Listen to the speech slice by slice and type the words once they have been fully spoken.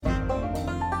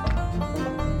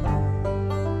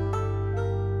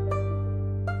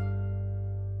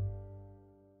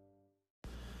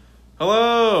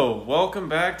Hello! Welcome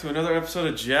back to another episode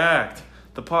of Jacked.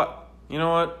 You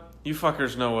know what? You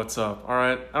fuckers know what's up,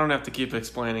 alright? I don't have to keep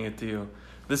explaining it to you.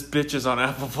 This bitch is on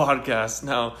Apple Podcasts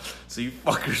now, so you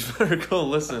fuckers better go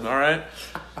listen, alright?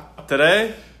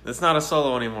 Today, it's not a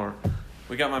solo anymore.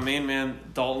 We got my main man,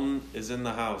 Dalton, is in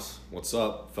the house. What's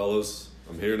up, fellas?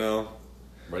 I'm here now.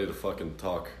 I'm ready to fucking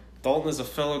talk. Dalton is a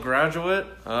fellow graduate.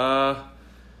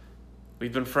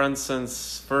 We've been friends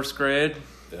since first grade.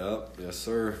 Yep, yes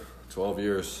sir. 12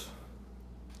 years.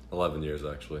 11 years,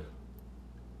 actually.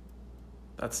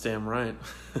 That's damn right.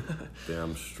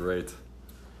 Damn straight.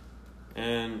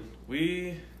 And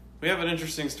we have an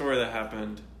interesting story that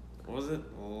happened. What was it?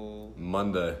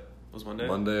 Monday. It was Monday?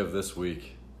 Monday of this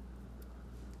week.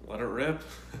 Let it rip.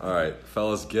 All right,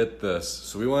 fellas, get this.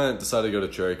 So we decided to go to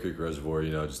Cherry Creek Reservoir,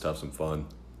 just have some fun.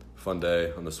 Fun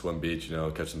day on the swim beach,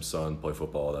 catch some sun, play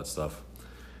football, all that stuff.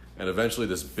 And eventually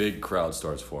this big crowd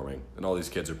starts forming. And all these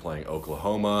kids are playing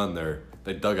Oklahoma, and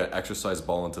they dug an exercise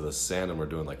ball into the sand and were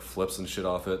doing like flips and shit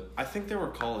off it. I think they were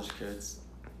college kids.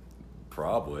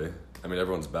 Probably. I mean,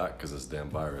 everyone's back because of this damn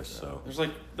virus, so.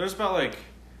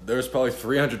 There's probably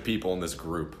 300 people in this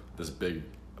group, this big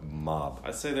mob.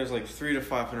 I'd say there's like 300 to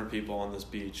 500 people on this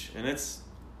beach, and it's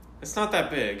not that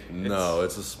big. No,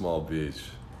 it's a small beach.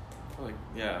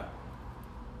 Yeah.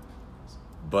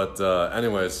 But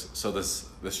anyways, so this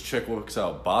chick whips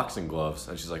out boxing gloves,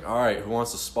 and she's like, all right, who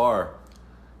wants to spar?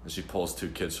 And she pulls two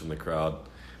kids from the crowd,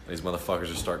 and these motherfuckers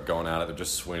just start going at it. They're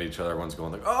just swinging at each other. Everyone's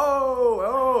going like,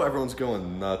 oh, everyone's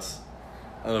going nuts.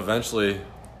 And eventually,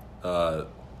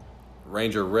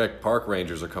 Ranger Rick, park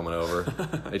rangers are coming over.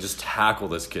 They just tackle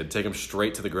this kid, take him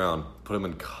straight to the ground, put him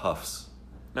in cuffs.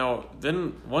 Now,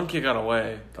 then one kid got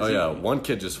away. Oh, yeah, one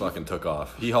kid just fucking took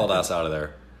off. He hauled ass out of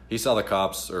there. He saw the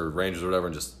cops or rangers or whatever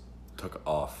and just took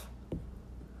off.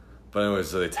 But anyways,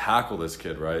 so they tackle this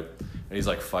kid, right? And he's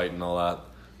like fighting and all that.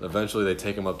 Eventually, they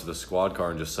take him up to the squad car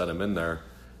and just set him in there.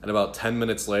 And about 10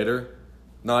 minutes later,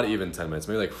 not even 10 minutes,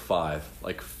 maybe like 5,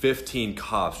 like 15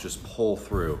 cops just pull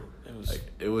through.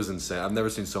 It was insane. I've never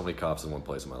seen so many cops in one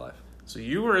place in my life. So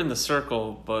you were in the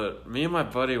circle, but me and my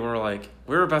buddy were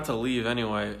about to leave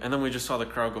anyway. And then we just saw the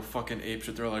crowd go fucking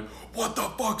apeshit. They were like, what the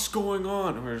fuck's going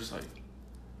on? And we were just like,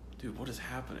 dude, what is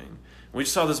happening? And we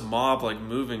just saw this mob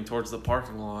moving towards the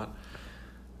parking lot,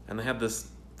 and they had this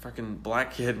fucking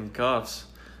black kid in cuffs.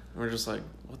 And we were just like,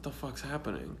 what the fuck's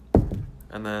happening?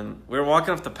 And then we were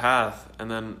walking up the path, and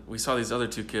then we saw these other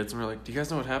two kids, and we were like, do you guys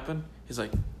know what happened? He's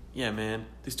like, yeah, man,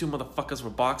 these two motherfuckers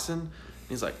were boxing. And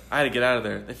he's like, I had to get out of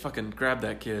there. They fucking grabbed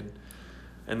that kid.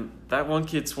 And that one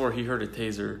kid swore he heard a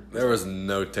taser. There was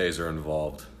no taser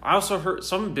involved. I also heard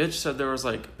some bitch said they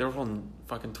were holding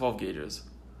fucking 12 gauges.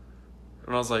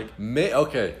 And I was like...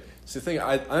 Okay. See, the thing,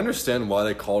 I understand why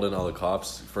they called in all the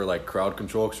cops for, crowd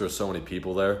control because there were so many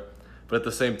people there. But at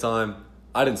the same time,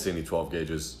 I didn't see any 12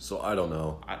 gauges, so I don't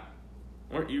know.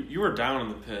 You were down in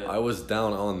the pit. I was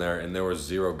down on there, and there were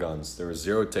 0 guns. There were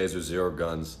 0 tasers, 0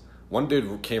 guns. One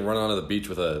dude came running onto the beach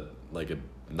with a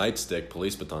nightstick,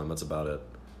 police baton. That's about it.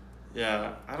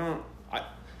 Yeah,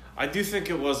 I do think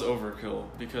it was overkill,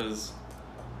 because...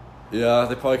 Yeah,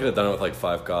 they probably could have done it with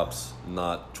 5 cops,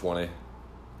 not 20.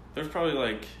 There's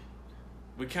probably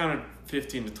we counted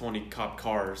 15 to 20 cop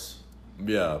cars.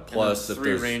 Yeah, plus if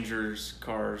 3 rangers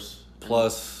cars.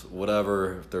 Plus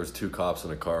whatever, if there's 2 cops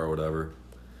in a car or whatever.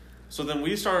 So then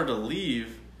we started to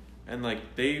leave, and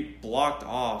they blocked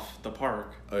off the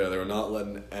park. Oh yeah, they were not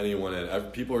letting anyone in.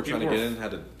 People were trying to get in,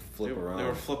 had to flip around. They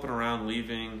were flipping around,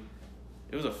 leaving.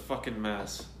 It was a fucking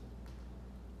mess.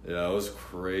 Yeah, it was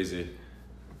crazy.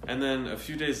 And then a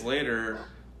few days later,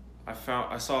 I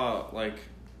saw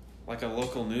a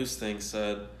local news thing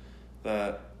said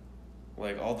that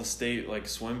all the state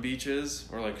swim beaches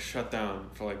were shut down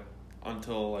for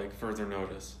until further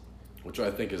notice. Which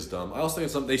I think is dumb. I also think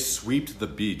it's something, they sweeped the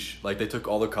beach. They took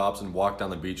all the cops and walked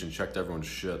down the beach and checked everyone's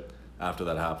shit after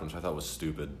that happened, which I thought was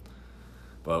stupid.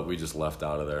 But we just left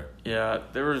out of there. Yeah,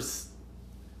 there was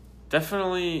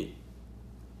definitely...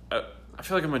 I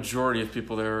feel like a majority of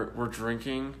people there were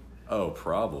drinking. Oh,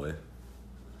 probably.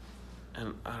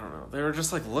 And I don't know. They were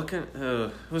just looking...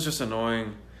 it was just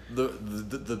annoying.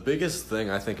 The biggest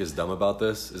thing I think is dumb about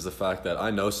this is the fact that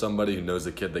I know somebody who knows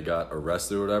the kid that got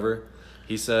arrested or whatever.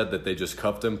 He said that they just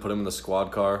cuffed him, put him in the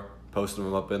squad car, posted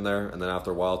him up in there, and then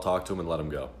after a while talked to him and let him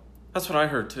go. That's what I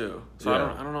heard too. So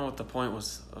yeah. I don't know what the point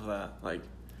was of that. And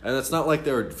it's not like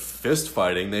they were fist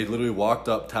fighting. They literally walked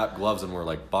up, tapped gloves, and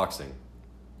were boxing.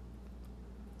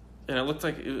 And it looked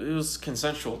like it was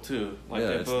consensual too.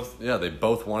 They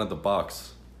both wanted the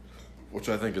box, which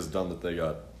I think is dumb that they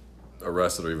got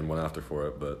arrested or even went after for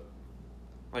it. But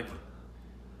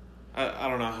I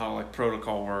don't know how like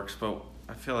protocol works, but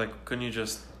I feel like couldn't you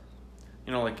just,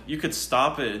 like you could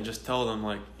stop it and just tell them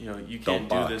like, you can't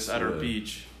do this at our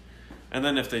beach, and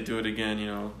then if they do it again,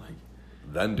 like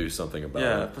then do something about it.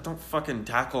 Yeah, but don't fucking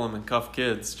tackle them and cuff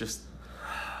kids. Just,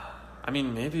 I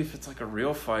mean, maybe if it's like a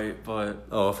real fight, but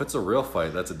if it's a real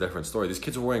fight, that's a different story. These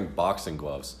kids are wearing boxing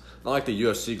gloves, not like the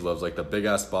UFC gloves, like the big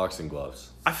ass boxing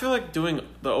gloves. I feel like doing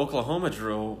the Oklahoma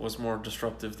drill was more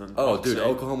disruptive than boxing. Oh, dude,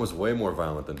 Oklahoma was way more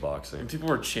violent than boxing. And people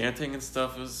were chanting and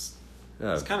stuff. It's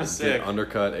kind of sick.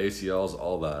 Undercut, ACLs,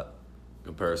 all that.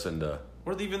 Comparison to...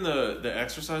 Or even the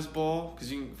exercise ball,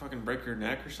 because you can fucking break your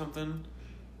neck or something.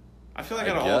 I feel like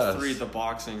out of all three, the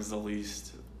boxing is the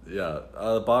least. Yeah,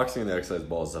 the boxing and the exercise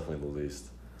ball is definitely the least.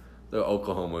 The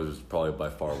Oklahoma was probably by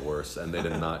far worse, and they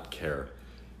did not care.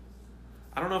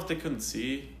 I don't know if they couldn't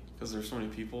see, because there's so many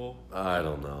people. I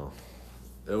don't know.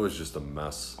 It was just a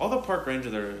mess. All the park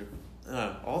rangers there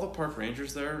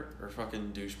are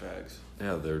fucking douchebags.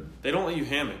 Yeah, they don't let you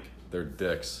hammock. They're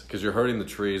dicks, because you're hurting the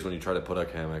trees when you try to put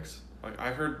up hammocks. Like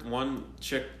I heard one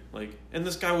chick and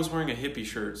this guy was wearing a hippie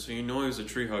shirt, so he was a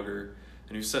tree hugger,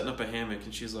 and he was setting up a hammock,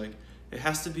 and she's like, "It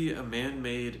has to be a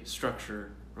man-made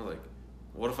structure." We're like,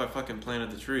 "What if I fucking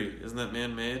planted the tree? Isn't that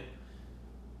man-made?"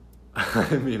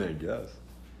 I mean, I guess.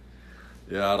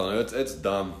 Yeah, I don't know. It's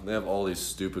dumb. They have all these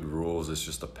stupid rules. It's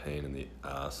just a pain in the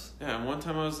ass. Yeah, and one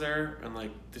time I was there, and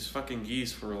these fucking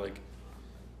geese were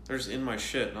they're just in my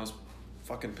shit, and I was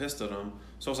fucking pissed at them.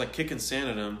 So I was kicking sand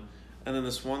at them, and then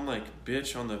this one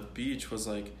bitch on the beach was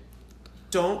like,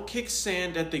 "Don't kick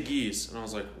sand at the geese," and I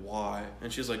was like, "Why?"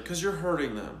 And she's like, "'Cause you're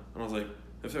hurting them," and I was like,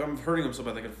 "If I'm hurting them so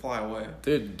bad, they could fly away."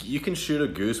 Dude, you can shoot a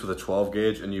goose with a 12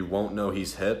 gauge, and you won't know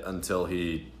he's hit until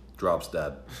he drops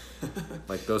dead.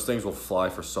 Those things will fly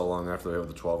for so long after they have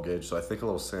the 12 gauge, so I think a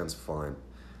little sand's fine.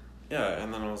 Yeah,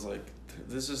 and then I was like,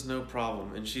 "This is no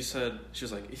problem." And she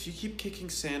was like, "If you keep kicking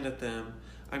sand at them,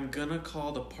 I'm gonna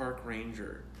call the park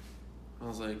ranger." I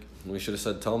was like... We should have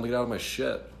said, "Tell him to get out of my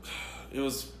shit." It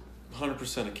was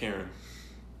 100% a Karen.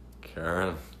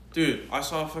 Karen. Dude, I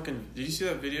saw did you see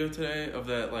that video today of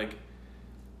that,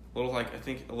 little, I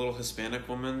think a little Hispanic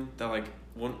woman that,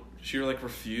 she,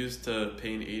 refused to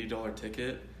pay an $80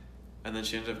 ticket, and then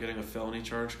she ended up getting a felony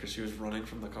charge because she was running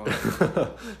from the car?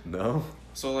 No?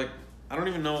 So, I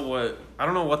don't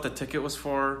know what the ticket was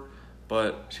for,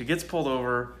 but she gets pulled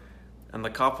over, and the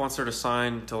cop wants her to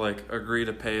sign to, agree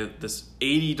to pay this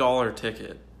 $80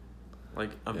 ticket.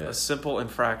 A simple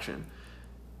infraction.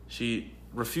 She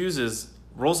refuses,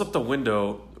 rolls up the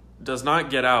window, does not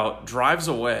get out, drives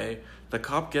away. The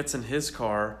cop gets in his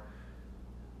car,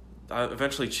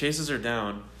 eventually chases her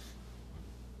down,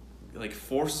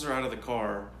 forces her out of the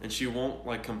car, and she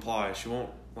won't, comply. She won't,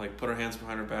 put her hands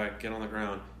behind her back, get on the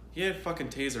ground. He had fucking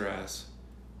taser ass.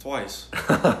 Twice.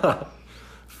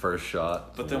 First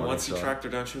shot. But then once he tracked her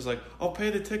down, she was like, "I'll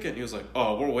pay the ticket." And he was like,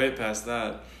 "Oh, we're way past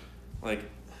that."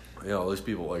 Yeah, all these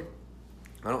people,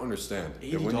 I don't understand.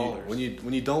 $80.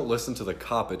 When you don't listen to the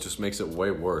cop, it just makes it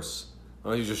way worse.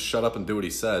 Why don't you just shut up and do what he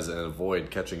says and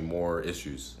avoid catching more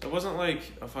issues? It wasn't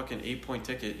a fucking 8-point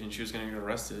ticket and she was going to get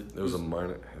arrested. It was a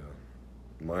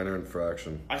minor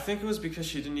infraction. I think it was because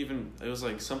she didn't even... It was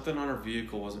something on her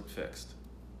vehicle wasn't fixed.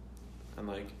 And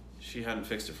she hadn't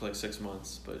fixed it for 6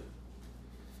 months, but...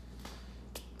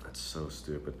 That's so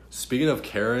stupid. Speaking of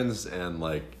Karens and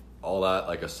all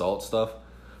that assault stuff,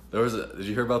 did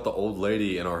you hear about the old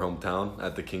lady in our hometown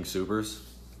at the King Supers?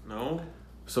 No.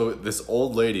 So this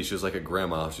old lady, she was a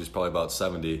grandma, she's probably about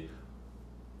 70.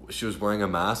 She was wearing a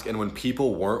mask, and when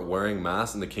people weren't wearing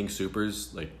masks in the King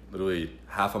Supers, literally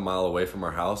half a mile away from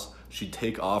our house, she'd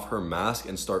take off her mask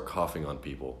and start coughing on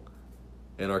people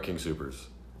in our King Supers.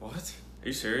 What? Are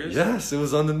you serious? Yes, it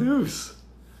was on the news.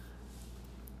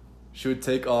 She would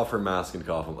take off her mask and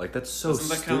cough. That's so stupid.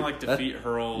 Doesn't that kind of defeat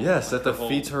her own... Yes, that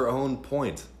defeats her own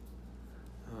point.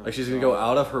 She's going to go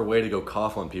out of her way to go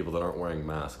cough on people that aren't wearing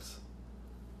masks.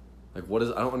 What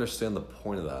is... I don't understand the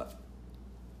point of that.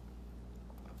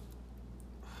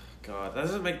 God,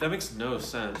 that makes no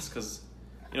sense, because,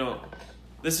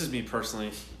 this is me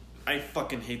personally. I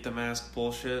fucking hate the mask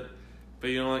bullshit. But,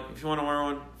 if you want to wear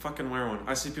one, fucking wear one.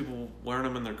 I see people wearing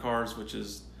them in their cars,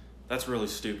 that's really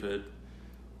stupid.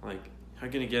 How are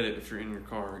you going to get it if you're in your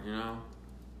car,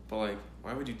 But,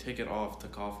 why would you take it off to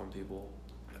cough on people?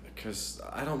 Because,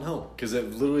 I don't know. Because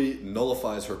it literally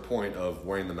nullifies her point of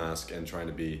wearing the mask and trying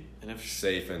to be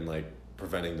safe and,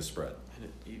 preventing the spread.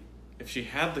 And if she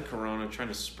had the corona trying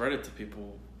to spread it to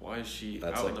people, why is she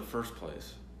out in the first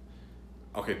place?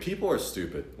 Okay, people are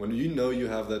stupid. When you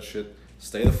have that shit,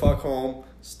 stay the fuck home,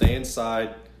 stay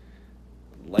inside,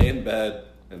 lay in bed,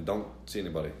 and don't see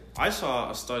anybody. I saw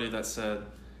a study that said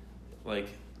like,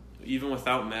 even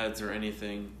without meds or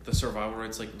anything, the survival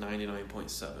rate's like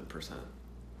 99.7%.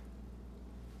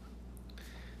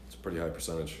 It's a pretty high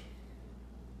percentage.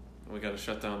 We gotta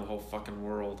shut down the whole fucking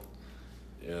world.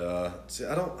 Yeah. See,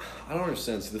 I don't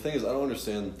understand. See, the thing is, I don't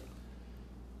understand,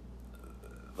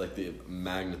 like, the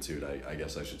magnitude, I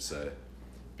guess I should say.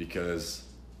 Because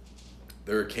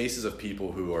there are cases of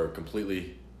people who are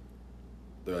completely,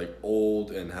 they're like old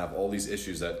and have all these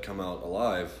issues that come out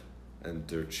alive and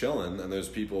they're chilling, and there's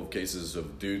cases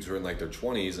of dudes who are in like their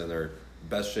 20s and they're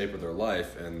best shape of their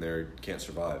life and they can't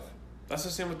survive. That's the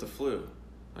same with the flu.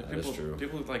 Like, that is true.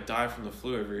 People like die from the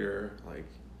flu every year. Like,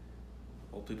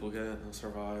 old people get it and they'll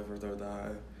survive or they'll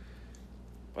die.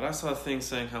 But I saw a thing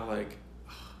saying how, like,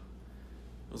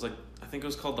 it was like, I think it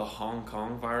was called the Hong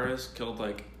Kong virus,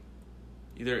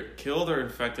 either it killed or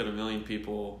infected 1 million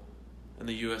people, and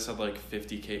the U.S. had like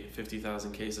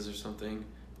 50,000 cases or something,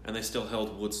 and they still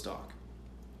held Woodstock.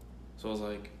 So I was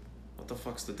like, what the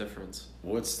fuck's the difference?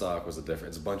 Woodstock was a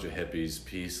difference. It's a bunch of hippies,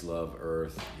 peace, love,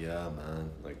 earth. Yeah, man.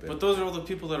 But those are all the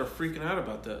people that are freaking out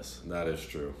about this. That is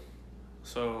true.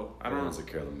 So I don't know. The ones that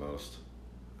care the most.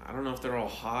 I don't know if they're all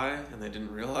high and they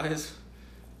didn't realize.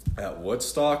 At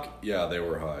Woodstock, yeah, they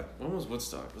were high. When was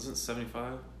Woodstock? Was it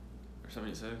 75 or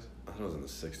 76? I thought it was in the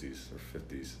 60s or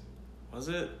 50s. Was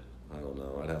it? I don't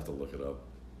know. I'd have to look it up.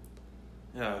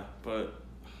 Yeah, but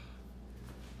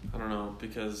I don't know,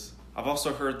 because I've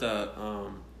also heard that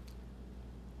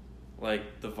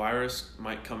like the virus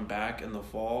might come back in the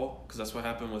fall, because that's what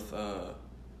happened with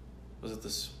was it the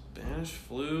Spanish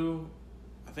flu?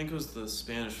 I think it was the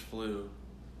Spanish flu.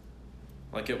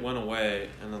 Like, it went away,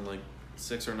 and then like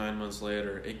 6 or 9 months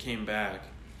later it came back.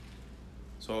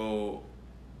 So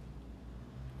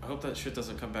I hope that shit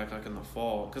doesn't come back like in the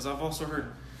fall, because I've also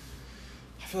heard,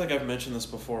 I feel like I've mentioned this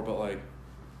before, but like,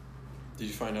 did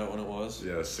you find out when it was?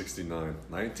 Yeah, 69.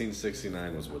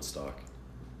 1969 was Woodstock.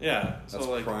 Yeah. That's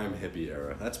so like prime hippie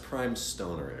era. That's prime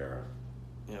stoner era.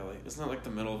 Yeah, like, it's not like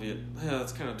the middle of Vietnam. Yeah,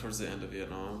 that's kind of towards the end of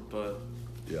Vietnam, but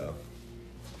yeah.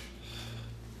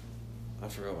 I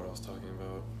forgot what I was talking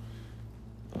about.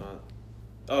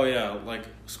 Oh yeah, like,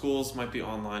 schools might be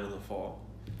online in the fall.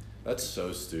 That's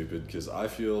so stupid, because I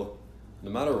feel no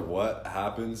matter what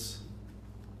happens,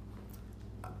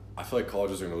 I feel like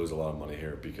colleges are going to lose a lot of money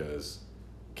here, because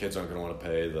kids aren't going to want to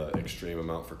pay the extreme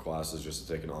amount for classes just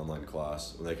to take an online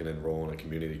class when they can enroll in a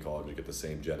community college and get the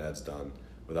same gen eds done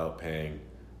without paying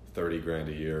 $30,000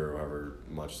 a year or however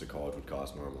much the college would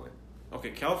cost normally.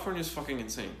 Okay, California's fucking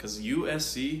insane, because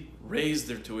USC raised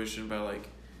their tuition by like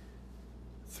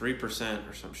 3%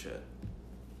 or some shit.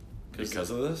 Because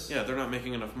of this? Yeah, they're not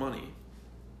making enough money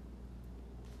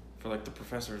for like the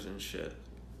professors and shit,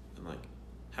 and like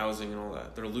housing and all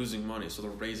that. They're losing money, so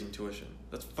they're raising tuition.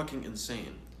 That's fucking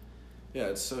insane. Yeah,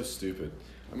 it's so stupid.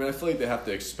 I mean, I feel like they have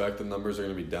to expect the numbers are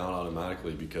going to be down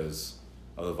automatically because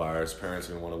of the virus. Parents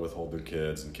are going to want to withhold their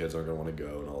kids, and kids aren't going to want to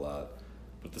go and all that.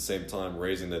 But at the same time,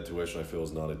 raising that tuition, I feel,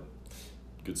 is not a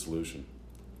good solution.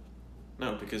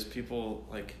 No, because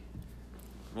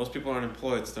most people aren't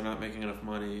employed, so they're not making enough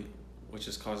money, which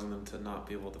is causing them to not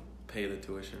be able to pay the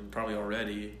tuition. Probably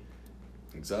already.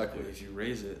 Exactly. If you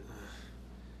raise it.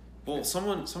 Well,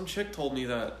 some chick told me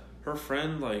that her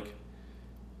friend, like,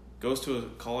 goes to a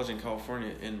college in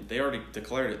California, and they already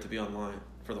declared it to be online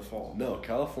for the fall. No,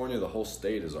 California, the whole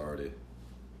state is already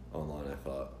online, I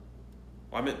thought.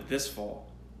 Well, I meant this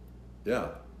fall. Yeah,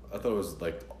 I thought it was,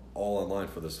 like, all online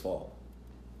for this fall.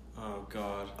 Oh,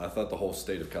 God. I thought the whole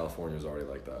state of California is already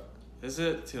like that. Is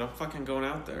it? Dude, I'm fucking going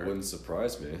out there. It wouldn't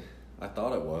surprise me. I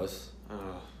thought it was. I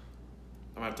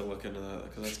might have to look into that,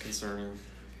 because that's concerning.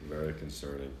 Very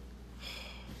concerning.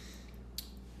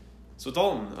 So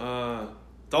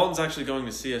Dalton's actually going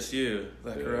to CSU. Is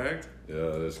that correct? Yeah,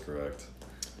 that is correct.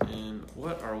 And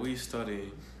what are we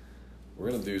studying? We're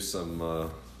going to do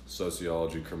some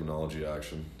sociology, criminology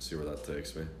action, see where that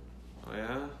takes me. Oh,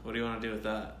 yeah? What do you want to do with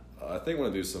that? I think I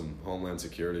want to do some Homeland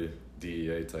Security,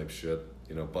 DEA type shit.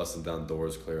 You know, busting down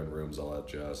doors, clearing rooms, all that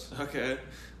jazz. Okay.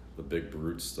 The big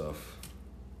brute stuff.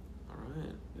 All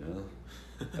right.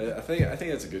 Yeah. I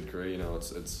think it's a good career. You know,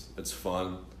 it's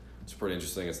fun. It's pretty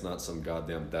interesting. It's not some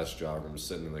goddamn desk job. I'm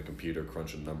sitting in the computer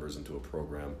crunching numbers into a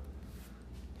program.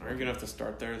 Are you gonna have to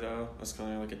start there though? That's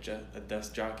kind of like a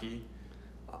desk jockey.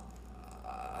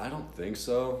 I don't think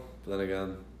so. But then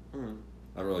again, I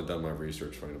haven't really done my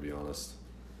research, if I'm gonna be honest.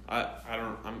 I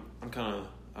don't. I'm kind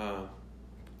of.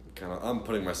 I'm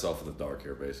putting myself in the dark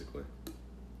here, basically.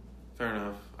 Fair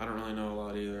enough. I don't really know a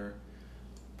lot either.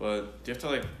 But do you have to,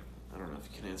 like, I don't know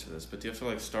if you can answer this, but do you have to,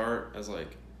 like, start as,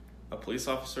 like, a police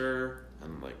officer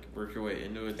and like work your way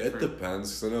into a It different? depends,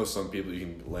 because I know some people you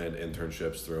can land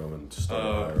internships through them and start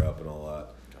higher up and all that.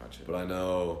 Gotcha. But I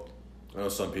know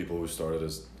some people who started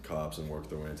as cops and worked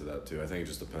their way into that too. I think it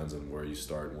just depends on where you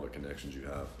start and what connections you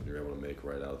have, and you're able to make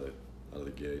right out of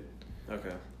the gate.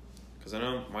 Okay. Because I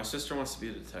know my sister wants to be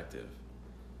a detective,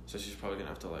 so she's probably gonna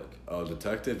have to like. Oh,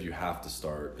 detective, you have to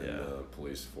start in Yeah. the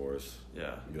police force.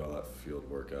 Yeah. You get all that field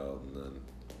work out and then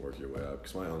work your way up.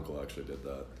 Because my uncle actually did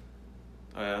that.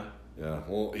 Oh yeah. Yeah.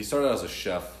 Well, he started out as a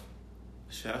chef.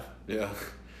 Chef. Yeah.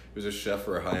 He was a chef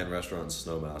for a high-end restaurant in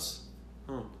Snowmass.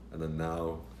 Huh. And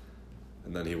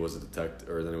then he was a detective,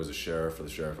 or then he was a sheriff for the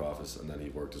sheriff office, and then he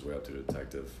worked his way up to a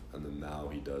detective, and then now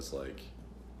he does like,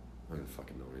 I don't even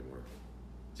fucking know anymore.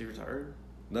 Is he retired?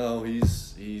 No,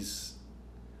 he's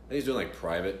doing like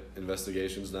private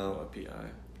investigations now. Oh, a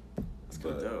PI. That's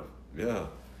kind of But, dope. Yeah,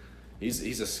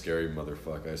 he's a scary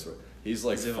motherfucker. I swear. He's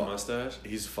like Does he have a mustache?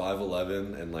 He's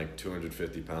 5'11" and like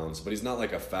 250 pounds, but he's not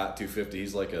like a fat 250.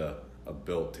 He's like a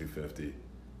built 250.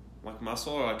 Like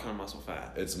muscle or like kind of muscle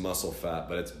fat? It's muscle fat,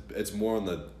 but it's more on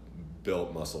the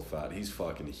built muscle fat. He's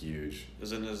fucking huge.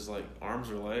 Is it in his like arms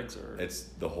or legs or? It's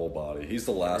the whole body. He's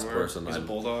the last everywhere? person. He's a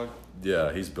bulldog.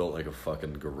 Yeah, he's built like a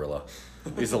fucking gorilla.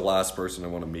 He's the last person I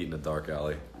want to meet in a dark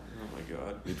alley. Oh my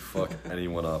god. He'd fuck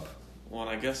anyone up. Well, and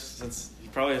I guess since he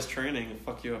probably has training, he'll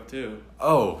fuck you up too.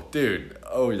 Oh, dude.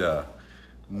 Oh, yeah.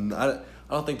 I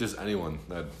don't think there's anyone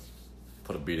that'd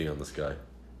put a beating on this guy.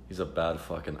 He's a bad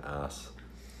fucking ass.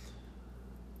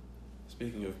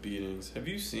 Speaking of beatings, have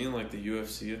you seen like the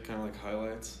UFC kind of like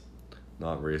highlights?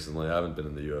 Not recently. I haven't been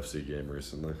in the UFC game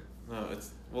recently. No,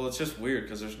 it's just weird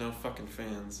because there's no fucking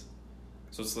fans.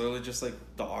 So it's literally just like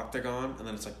the octagon, and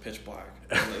then it's like pitch black,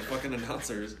 and the fucking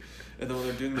announcers. And then when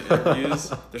they're doing the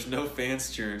interviews, there's no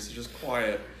fans cheering, so just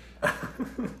quiet.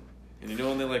 And you know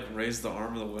when they like raise the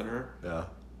arm of the winner? Yeah.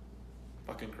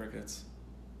 Fucking crickets.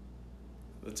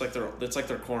 It's like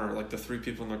their corner, like the three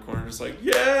people in their corner, just like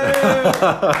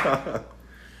yeah.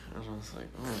 I was just like,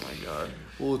 oh my god.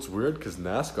 Well, it's weird because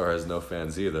NASCAR has no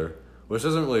fans either, which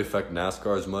doesn't really affect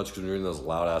NASCAR as much because when you're in those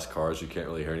loud ass cars, you can't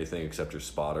really hear anything except your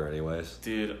spotter, anyways.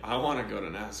 Dude, I want to go to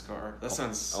NASCAR. That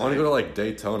sounds sick. I want to go to like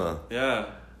Daytona. Yeah.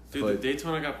 Dude, But- the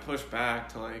Daytona got pushed back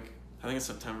to like, I think it's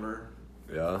September.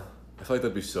 Yeah. I feel like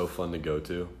that'd be so fun to go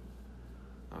to.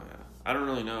 Oh yeah. I don't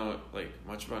really know like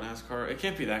much about NASCAR. It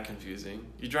can't be that confusing.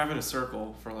 You drive in a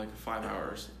circle for like 5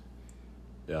 hours.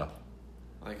 Yeah.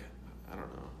 Like, I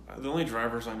don't know. The only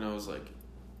drivers I know is like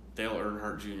Dale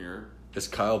Earnhardt Jr. Is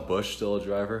Kyle Busch still a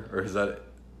driver, or is that?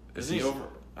 Isn't he over?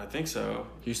 I think so.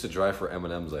 He used to drive for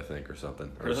M&M's, I think, or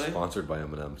something. Or Really? sponsored by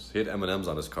M&M's. He had M&M's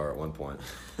on his car at one point.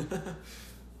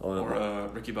 Or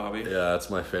Ricky Bobby. Yeah, that's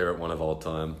my favorite one of all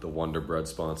time. The Wonder Bread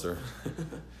sponsor.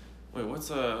 Wait,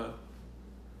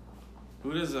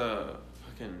 who does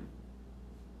fucking,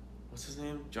 what's his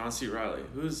name? John C. Reilly.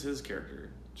 Who's his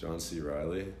character? John C.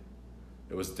 Reilly.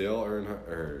 It was Dale Earnhardt,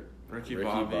 or Ricky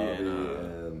Bobby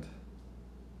and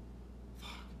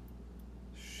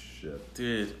shit.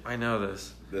 Dude, I know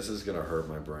this. This is gonna hurt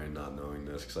my brain not knowing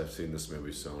this because I've seen this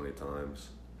movie so many times.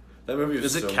 That movie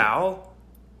Is it Cal?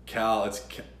 Cal, it's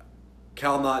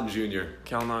Cal Naughton Jr.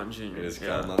 Cal Naughton Jr. It is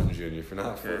Cal Naughton Jr. If you're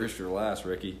not Okay. first, you're last,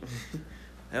 Ricky.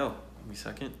 Hell, maybe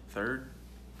second, third,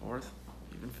 fourth,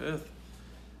 even fifth.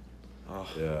 Oh,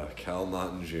 Yeah, Cal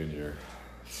Naughton Jr.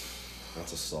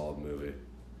 That's a solid movie.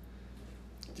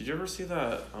 did you ever see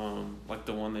that? Like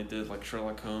the one they did, like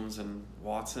Sherlock Holmes and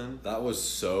Watson. That was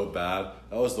so bad.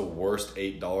 That was the worst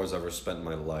 $8 I've ever spent in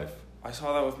my life. I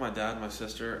saw that with my dad and my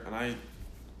sister, and I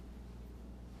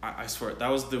swear that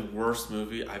was the worst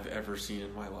movie I've ever seen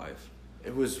in my life.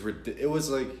 It was like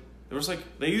There was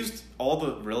like they used all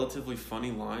the relatively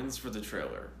funny lines for the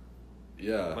trailer.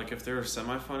 yeah. Like if they were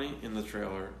semi-funny in the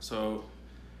trailer, so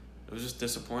it was just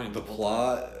disappointing. The whole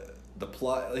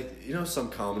plot, like, you know, some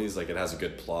comedies, like, it has a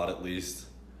good plot at least.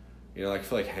 You know, like, I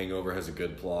feel like Hangover has a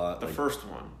good plot. The like, first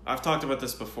one. I've talked about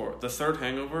this before. The third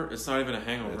Hangover, it's not even a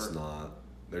hangover. It's not.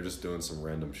 They're just doing some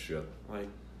random shit. Like,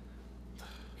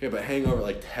 Okay, but Hangover,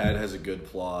 like, Ted has a good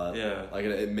plot. Yeah. Like,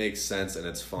 it makes sense and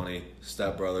it's funny.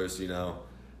 Step Brothers, you know.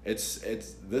 It's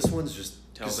this one's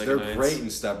just, because Talladega they're Nights. great in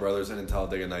Step Brothers and in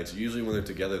Talladega Nights. Usually when they're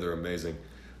together, they're amazing.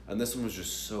 And this one was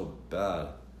just so bad.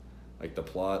 Like, the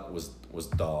plot was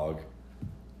dog.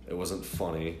 It wasn't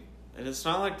funny. and it's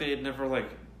not like they had never like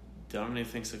done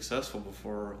anything successful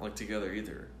before, like together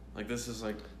either. Like this is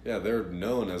like Yeah, they're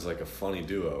known as like a funny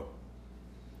duo.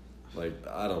 Like,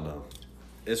 I don't know.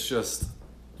 It's just,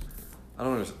 I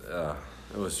don't understand.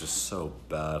 It was just so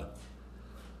bad.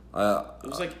 it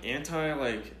was like anti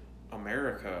like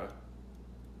America.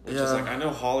 Which is like, I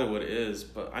know Hollywood is,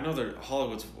 but I know that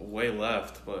Hollywood's way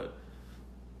left, but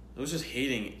it was just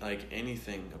hating like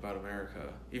anything about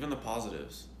America, even the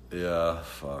positives. Yeah,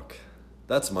 fuck.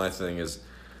 That's my thing is,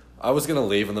 I was gonna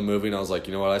leave in the movie and I was like,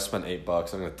 you know what? I spent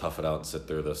 $8. I'm gonna tough it out and sit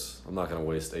through this. I'm not gonna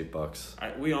waste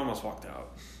 $8. We almost walked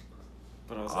out,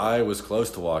 but I was like, I was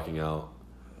close to walking out.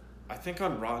 I think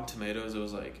on Rotten Tomatoes it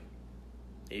was like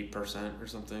 8% or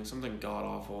something god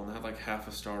awful, and they had like half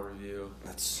a star review.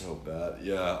 That's so bad.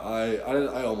 Yeah,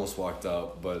 I almost walked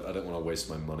out, but I didn't want to waste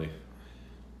my money,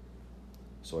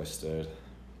 so I stayed.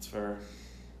 It's fair.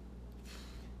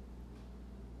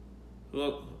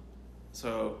 Well,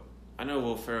 so I know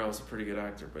Will Ferrell's a pretty good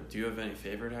actor, but do you have any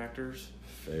favorite actors?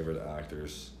 Favorite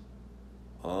actors?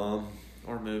 Or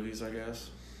movies, I guess.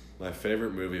 My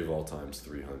favorite movie of all time is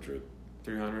 300.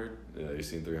 300? Yeah, you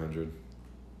seen 300?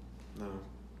 No.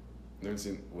 You haven't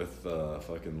seen with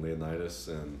fucking Leonidas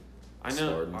and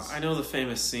Spartans? I know the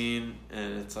famous scene,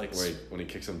 and it's like... Wait, when he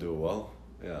kicks him to a well?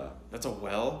 Yeah. That's a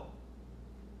well?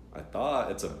 I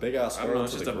thought it's a big ass hole. I don't know,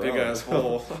 it's just a big ass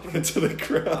hole. Into the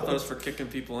ground. I thought it was for kicking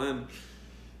people in.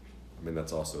 I mean,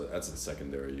 that's a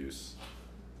secondary use.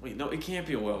 Wait, no, it can't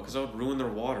be a well, because that would ruin their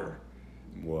water.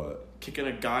 What? Kicking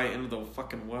a guy into the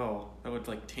fucking well. That would,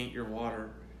 like, taint your water.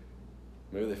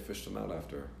 Maybe they fished him out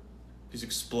after. He's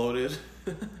exploded.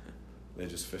 They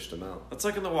just fished him out. That's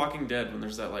like in The Walking Dead when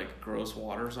there's that, like, gross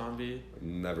water zombie.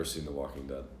 Never seen The Walking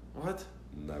Dead. What?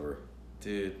 Never.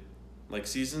 Dude. Like,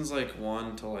 seasons, like,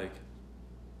 1 to, like,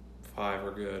 5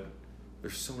 are good.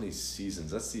 There's so many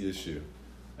seasons. That's the issue.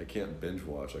 I can't binge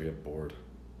watch. I get bored.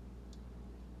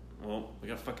 Well, we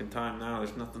got fucking time now.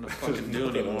 There's nothing to fucking do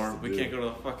anymore. We can't go to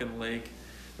the fucking lake.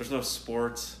 There's no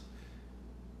sports.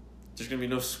 There's gonna be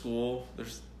no school.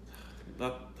 There's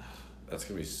not... That's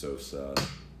gonna be so sad.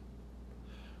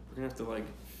 We're gonna have to, like,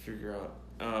 figure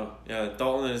out... yeah,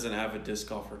 Dalton is an avid disc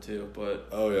golfer, too, but...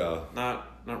 Oh, yeah.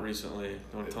 Not recently. You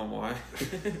want to tell him why?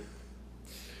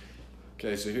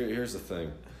 Okay, so here's the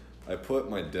thing. I put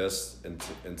my discs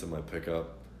into my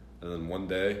pickup, and then one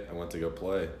day I went to go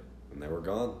play, and they were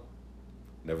gone.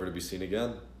 Never to be seen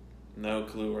again. No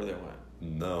clue where they went.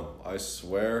 No, I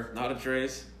swear. Not a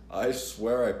trace? I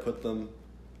swear I put them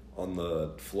on the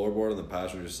floorboard on the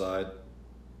passenger side,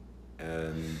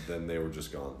 and then they were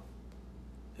just gone.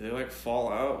 Did they, like,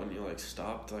 fall out when you, like,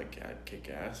 stopped to, like,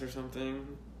 kick ass or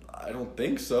something? I don't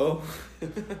think so.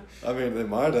 I mean, they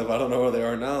might have. I don't know where they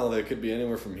are now. They could be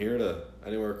anywhere from here to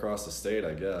anywhere across the state,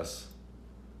 I guess.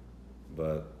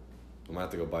 But I might have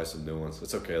to go buy some new ones.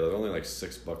 It's okay. They're only like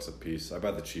 $6 a piece. I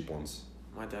buy the cheap ones.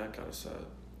 My dad got a set.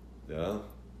 Yeah? I'm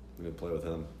going to play with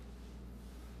him.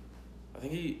 I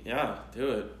think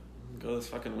do it. Go this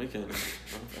fucking weekend.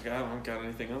 I don't got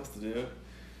anything else to do. You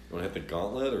want to hit the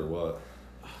gauntlet or what?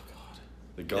 Oh, God.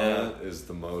 The gauntlet is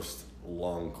the most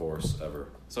long course ever.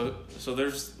 So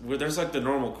there's like the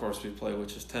normal course we play,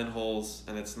 which is 10 holes,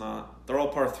 and they're all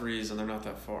par 3s and they're not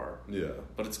that far. Yeah.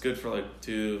 But it's good for like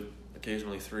 2,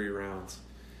 occasionally 3 rounds.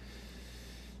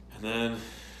 And then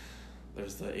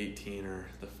there's the 18er.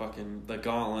 The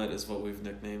gauntlet is what we've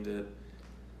nicknamed it.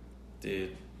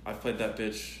 Dude, I've played that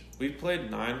bitch. We played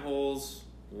 9 holes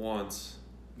once.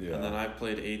 Yeah. And then I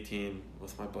played 18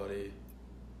 with my buddy.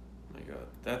 Oh my God.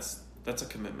 That's a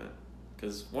commitment.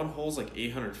 Because one hole's like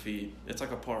 800 feet. It's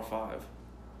like a par 5.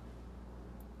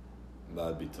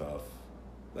 That'd be tough.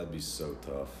 That'd be so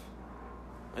tough.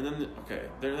 And then,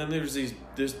 then there's this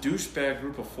douchebag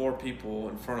group of 4 people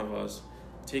in front of us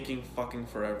taking fucking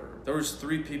forever. There was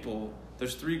 3 people.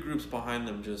 There's 3 groups behind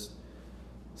them just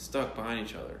stuck behind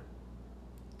each other.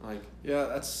 Like, yeah,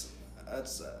 that's.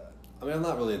 I mean, I'm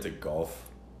not really into golf,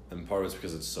 and part of it's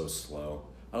because it's so slow.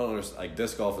 I don't understand. Like,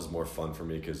 disc golf is more fun for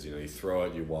me because, you know, you throw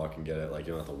it, you walk and get it. Like,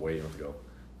 you don't have to wait. You don't have to go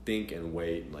think and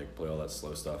wait and, like, play all that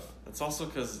slow stuff. It's also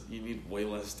because you need way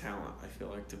less talent, I feel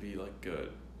like, to be, like,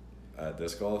 good. At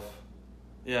disc golf?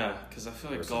 Yeah, because I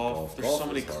feel like golf there's so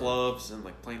many clubs and,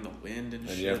 like, playing the wind and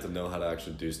shit. And you have to know how to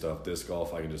actually do stuff. Disc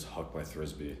golf, I can just huck my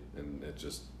Frisbee, and it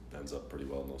just ends up pretty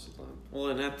well most of the time. Well,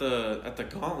 and at the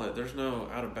gauntlet, there's no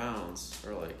out of bounds,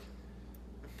 or, like,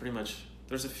 pretty much,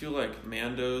 there's a few, like,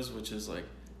 Mandos, which is, like,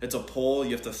 it's a pole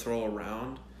you have to throw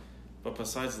around, but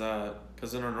besides that,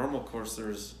 because in our normal course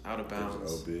there's out of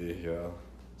bounds. There's OB, yeah.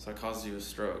 So it causes you a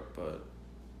stroke, but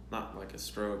not like a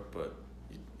stroke, but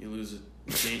you lose it.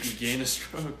 You gain a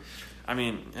stroke. I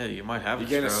mean, hey, you might have a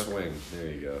stroke. You gain a swing. There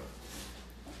you go.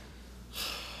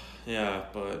 Yeah,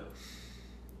 but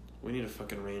we need a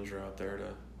fucking ranger out there to,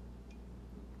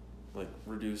 like,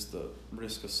 reduce the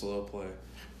risk of slow play.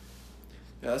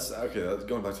 Yeah, that's going back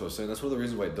to what I was saying. That's one of the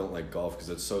reasons why I don't like golf, because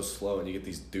it's so slow, and you get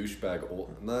these douchebag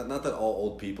old. Not that all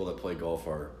old people that play golf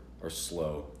are are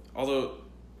slow. Although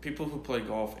people who play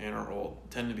golf and are old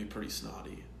tend to be pretty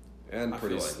snotty. And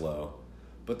pretty slow.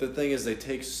 But the thing is, they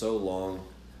take so long.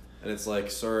 And it's like,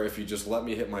 sir, if you just let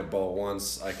me hit my ball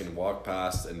once, I can walk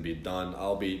past and be done.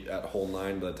 I'll be at hole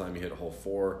 9 by the time you hit hole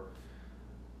 4.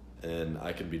 And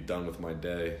I can be done with my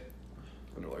day.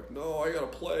 And they're like, no, I gotta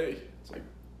play. It's like,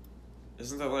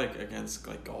 isn't that like against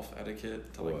like golf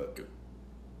etiquette to like what?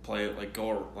 play it, like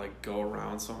go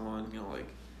around someone, you know, like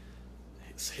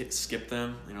skip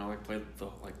them, you know, like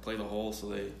play the hole so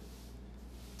they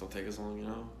don't take as long, you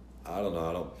know? I don't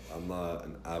know. I'm not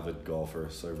an avid golfer,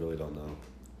 so I really don't know.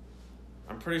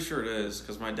 I'm pretty sure it is,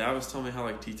 because my dad was telling me how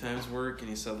like tee times work, and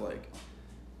he said like,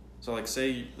 so like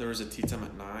say there was a tee time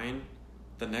at 9,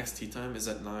 the next tee time is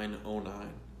at 9:09.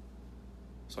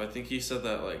 So I think he said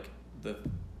that like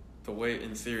the way,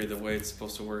 in theory, the way it's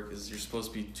supposed to work is you're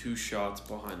supposed to be 2 shots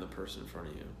behind the person in front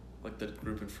of you, like the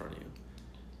group in front of you,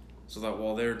 so that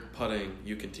while they're putting,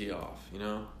 you can tee off, you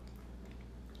know?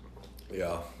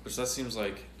 Yeah. Which that seems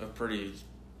like a pretty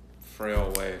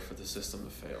frail way for the system to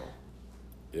fail.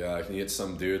 Yeah, I can get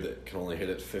some dude that can only hit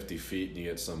it 50 feet, and you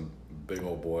get some big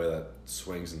old boy that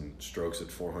swings and strokes at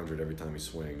 400 every time he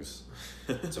swings.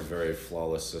 It's a very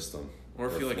flawless system. Or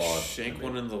if you like shank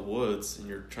one in the woods and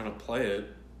you're trying to play it,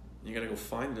 you gotta go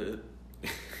find it.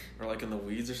 Or like in the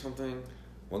weeds or something.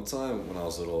 One time when I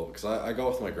was little, because I go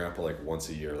with my grandpa like once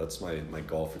a year. That's my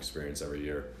golf experience every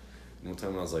year. And one time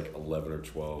when I was like 11 or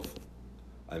 12,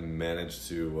 I managed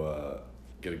to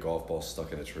get a golf ball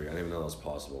stuck in a tree. I didn't even know that was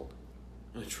possible.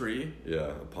 In a tree? Yeah,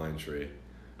 a pine tree.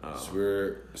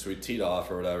 Oh. So we teed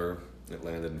off or whatever. It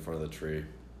landed in front of the tree,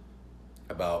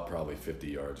 about probably 50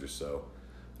 yards or so.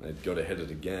 And I'd go to hit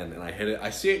it again, and I hit it.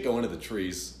 I see it go into the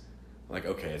trees. I'm like,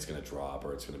 okay, it's gonna drop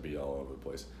or it's gonna be all over the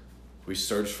place. We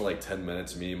searched for like 10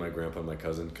 minutes. Me, my grandpa, and my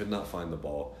cousin could not find the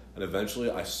ball. And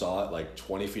eventually, I saw it like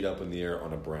 20 feet up in the air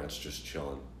on a branch, just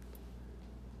chilling.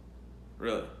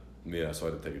 Really? Yeah, so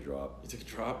I had to take a drop. You took a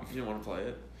drop? You didn't want to play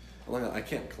it? I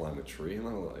can't climb a tree. I'm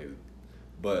not like,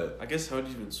 but I guess how would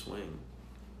you even swing?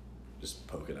 Just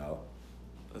poke it out.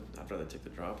 I'd rather take the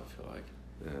drop, I feel like.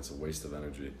 Yeah, it's a waste of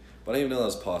energy. But I didn't even know that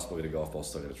was possible to get a golf ball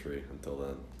stuck in a tree until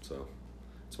then. So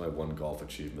it's my one golf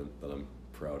achievement that I'm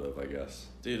proud of, I guess.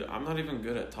 Dude, I'm not even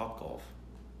good at Topgolf.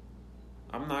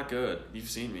 I'm not good. You've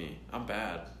seen me. I'm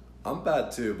bad. I'm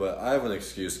bad too, but I have an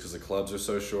excuse because the clubs are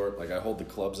so short. Like, I hold the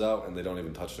clubs out and they don't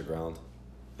even touch the ground.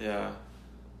 Yeah.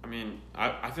 I mean,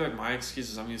 I feel like my excuse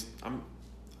is I'm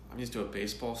used to a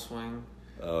baseball swing.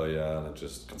 Oh yeah, and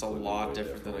it's a lot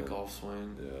different than a golf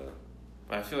swing. Yeah.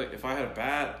 But I feel like if I had a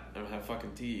bat and had a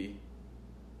fucking tee,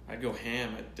 I'd go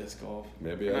ham at disc golf.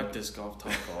 Not disc golf,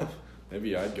 Topgolf.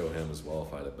 Maybe I'd go ham as well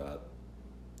if I had a bat.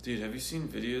 Dude, have you seen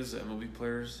videos of MLB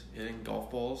players hitting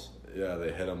golf balls? Yeah,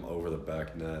 they hit them over the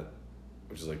back net,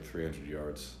 which is like 300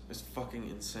 yards. It's fucking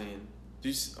insane.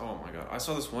 Oh my god. I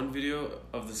saw this one video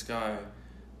of this guy.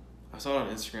 I saw it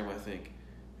on Instagram, I think.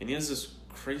 And he has this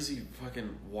crazy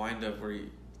fucking wind-up where he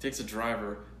takes a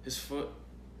driver, his foot,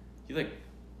 he like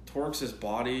torques his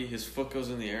body, his foot goes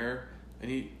in the air,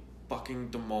 and he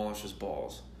fucking demolishes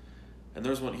balls. And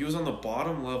there's one, he was on the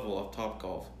bottom level of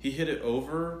Topgolf. He hit it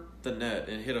over the net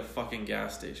and hit a fucking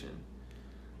gas station.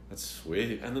 That's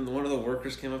sweet. And then one of the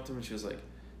workers came up to him and she was like,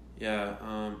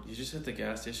 yeah, you just hit the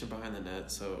gas station behind the net,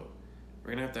 so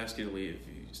we're gonna have to ask you to leave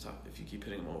if you keep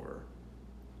hitting him over.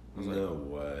 I was no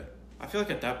way. I feel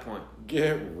like at that point,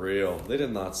 get real. They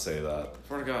did not say that.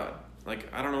 Swear to God,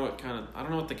 like I don't know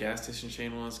what the gas station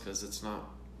chain was, because it's not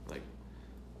like,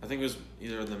 I think it was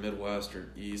either in the Midwest or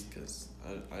East, because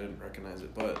I didn't recognize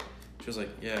it. But she was like,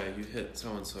 yeah, you hit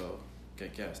so and so,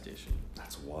 get gas station.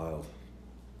 That's wild.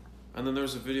 And then there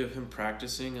was a video of him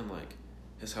practicing in like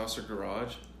his house or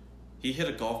garage. He hit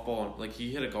a golf ball and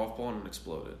it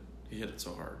exploded. He hit it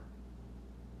so hard.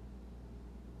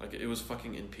 Like, it was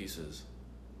fucking in pieces.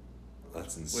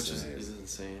 That's insane. Which is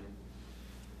insane.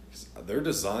 They're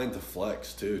designed to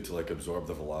flex, too, to, like, absorb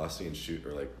the velocity and shoot,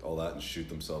 or, like, all that, and shoot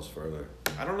themselves further.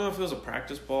 I don't know if it was a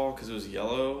practice ball, because it was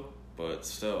yellow, but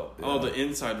still. Yeah. Oh, the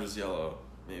inside was yellow,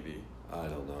 maybe. I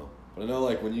don't know. But I know,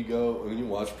 like, when you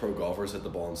watch pro golfers hit the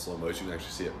ball in slow motion, you can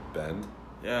actually see it bend.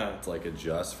 Yeah. To, like,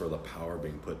 adjust for the power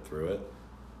being put through it,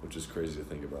 which is crazy to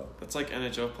think about. That's like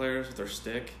NHL players with their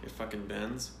stick. It fucking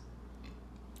bends.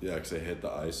 Yeah, because they hit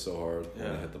the ice so hard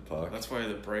when they hit the puck. That's why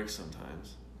it breaks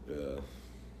sometimes. Yeah.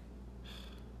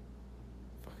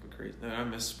 Fucking crazy. No, I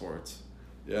miss sports.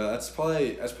 Yeah, that's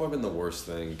probably been the worst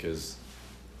thing, because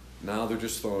now they're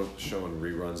just showing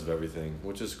reruns of everything,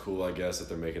 which is cool, I guess, that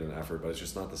they're making an effort, but it's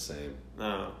just not the same.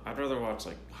 No, I'd rather watch,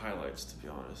 like, highlights, to be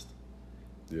honest.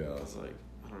 Yeah. Because, like,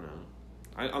 I don't know.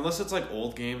 Unless it's like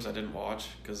old games I didn't watch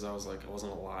because I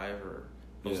wasn't alive or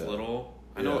I was little.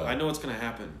 I know what's gonna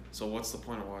happen. So what's the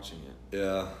point of watching it?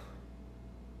 Yeah.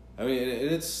 I mean,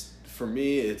 it's for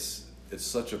me, it's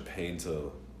such a pain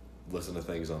to listen to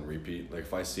things on repeat. Like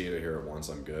if I see it or hear it once,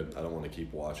 I'm good. I don't want to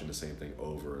keep watching the same thing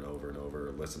over and over and over,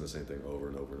 or listen to the same thing over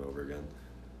and over and over again.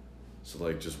 So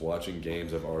like just watching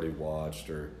games I've already watched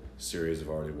or series I've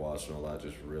already watched and all that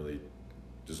just really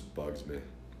just bugs me.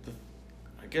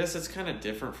 I guess it's kind of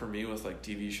different for me with like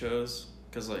TV shows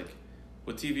because like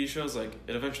with TV shows like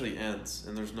it eventually ends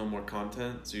and there's no more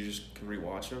content, so you just can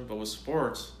rewatch them. But with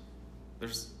sports,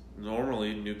 there's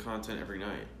normally new content every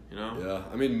night. You know?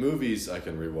 Yeah, I mean movies I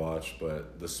can rewatch,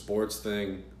 but the sports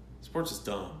thing, sports is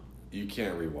dumb. You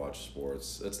can't rewatch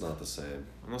sports. It's not the same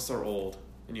unless they're old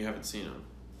and you haven't seen them.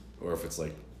 Or if it's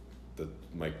like the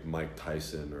Mike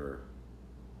Tyson or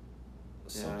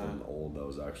something old that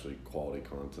was actually quality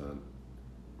content.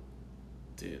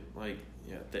 Dude, like,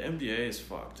 yeah, the NBA is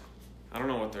fucked. I don't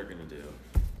know what they're gonna do.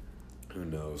 Who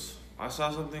knows? I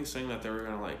saw something saying that they were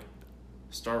gonna like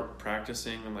start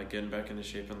practicing and like getting back into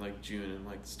shape in like June and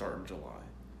like start in July.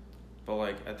 But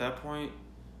like at that point,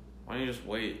 why don't you just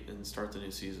wait and start the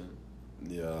new season?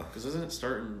 Yeah. Because doesn't it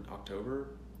start in October?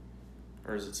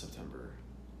 Or is it September?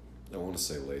 I want to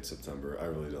say late September. I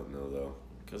really don't know though.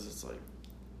 Because it's like,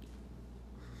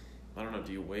 I don't know,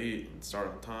 do you wait and start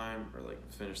on time or like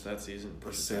finish that season?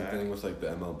 It's the same thing with like the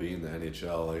MLB and the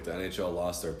NHL. Like the NHL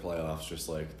lost their playoffs just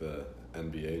like the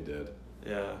NBA did.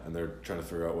 Yeah. And they're trying to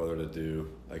figure out whether to do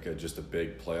like just a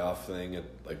big playoff thing at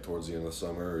like towards the end of the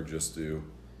summer or just do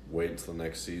wait until the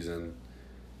next season.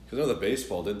 Because I know the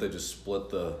baseball, didn't they just split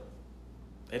the...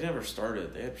 They never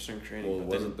started. They had spring training. Well,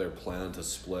 wasn't their plan to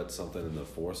split something in the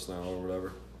force now or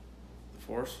whatever? The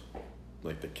force?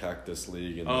 Like the Cactus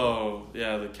League and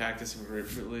the Cactus and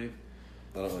Grapefruit League.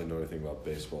 I don't really know anything about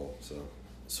baseball, so...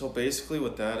 So basically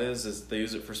what that is they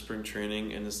use it for spring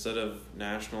training, and instead of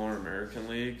National or American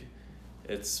League,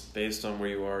 it's based on where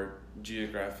you are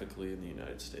geographically in the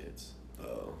United States.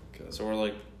 Oh, okay. So we're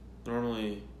like,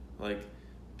 normally, like,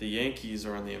 the Yankees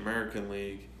are in the American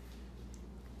League.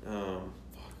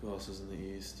 Who else is in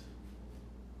the East?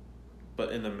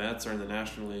 But in the Mets are in the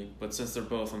National League. But since they're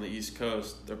both on the East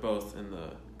Coast, they're both in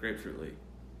the Grapefruit League.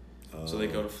 So they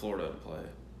go to Florida and play.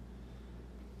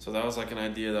 So that was like an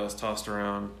idea that was tossed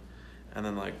around. And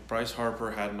then like Bryce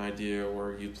Harper had an idea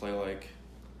where you'd play like,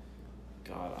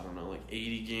 God, I don't know, like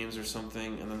 80 games or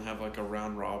something, and then have like a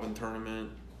round robin tournament.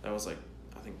 That was like,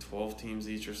 I think 12 teams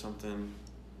each or something.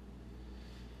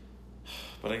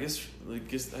 But I guess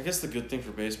the good thing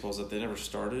for baseball is that they never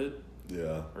started.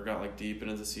 Yeah. Or got like deep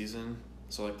into the season,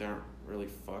 so like they aren't really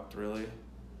fucked really.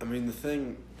 I mean the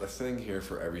thing here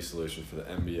for every solution for the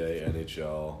NBA,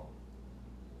 NHL,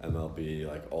 MLB,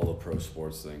 like all the pro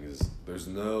sports things, there's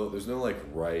no like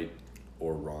right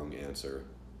or wrong answer.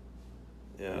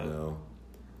 Yeah. You know,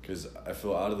 because I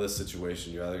feel out of this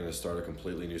situation, you're either going to start a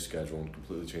completely new schedule and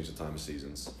completely change the time of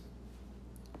seasons,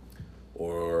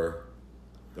 or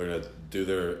they're going to do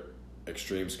their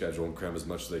extreme schedule and cram as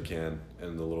much as they can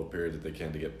in the little period that they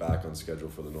can to get back on schedule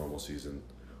for the normal season,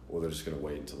 or they're just going to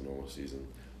wait until the normal season.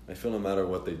 I feel no matter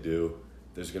what they do,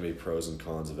 there's going to be pros and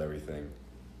cons of everything,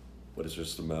 but it's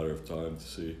just a matter of time to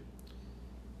see.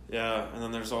 Yeah, and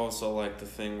then there's also like the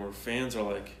thing where fans are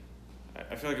like,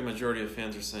 I feel like a majority of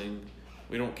fans are saying,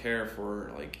 we don't care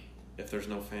if there's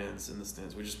no fans in the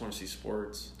stands. We just want to see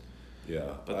sports.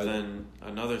 Yeah. But then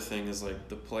another thing is like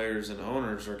the players and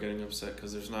owners are getting upset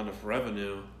because there's not enough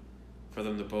revenue for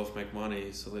them to both make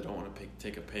money, so they don't want to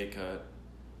take a pay cut.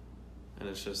 And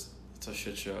it's a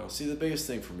shit show. See, the biggest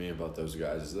thing for me about those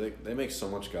guys is they make so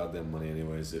much goddamn money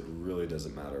anyways, it really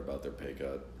doesn't matter about their pay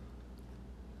cut.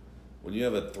 When you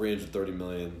have a $330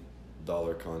 million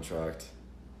contract,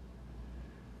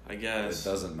 I guess it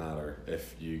doesn't matter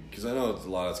because I know a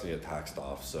lot of it's going to get taxed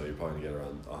off, so you're probably going to get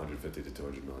around 150 to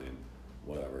 200 million,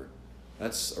 whatever.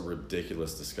 That's a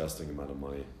ridiculous, disgusting amount of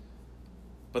money.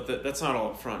 But that's not all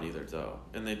up front either, though.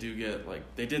 And they do get,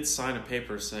 they did sign a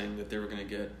paper saying that they were going to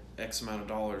get X amount of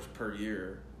dollars per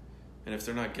year. And if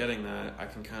they're not getting that, I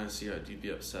can kind of see how you'd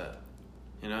be upset.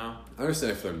 You know? I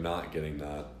understand if they're not getting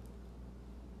that,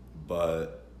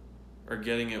 but... Or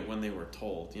getting it when they were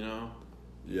told, you know?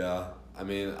 Yeah. I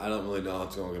mean, I don't really know how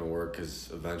it's going to work because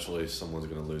eventually someone's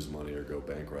going to lose money or go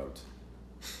bankrupt.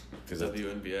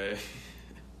 WNBA.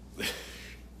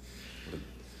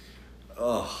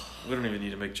 Oh. We don't even need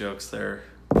to make jokes there.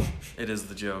 It is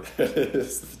the joke. It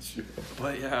is the joke.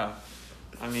 But yeah.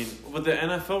 I mean, with the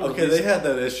NFL... Okay, they had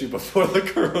that issue before the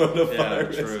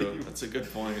coronavirus. Yeah, true. That's a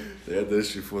good point. They had the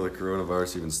issue before the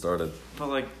coronavirus even started.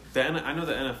 But, I know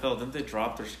the NFL, didn't they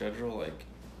drop their schedule,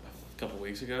 couple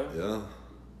weeks ago. Yeah.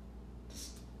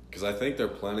 Because I think they're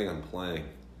planning on playing.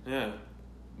 Yeah.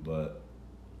 But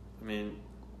I mean,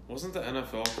 wasn't the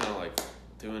NFL kind of like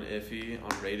doing iffy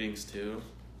on ratings too?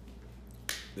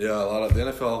 yeah, a lot of the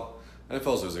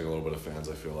NFL's losing a little bit of fans,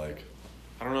 I feel like.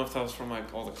 I don't know if that was from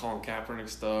like all the Colin Kaepernick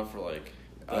stuff or like.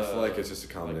 I feel like it's just a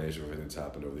combination of everything that's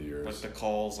happened over the years. Like the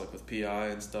calls, like with PI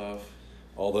and stuff.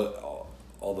 All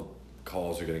the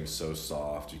calls are getting so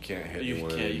soft. You can't hit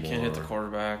anyone anymore. You can't hit the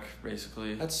quarterback,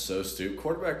 basically. That's so stupid.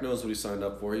 Quarterback knows what he signed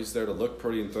up for. He's there to look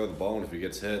pretty and throw the ball, and if he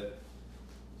gets hit,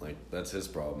 like, that's his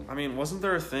problem. I mean, wasn't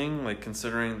there a thing, like,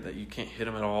 considering that you can't hit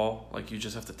him at all? Like, you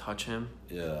just have to touch him?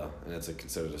 Yeah, and it's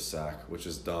considered a sack, which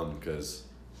is dumb because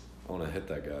I want to hit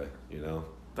that guy, you know?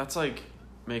 That's like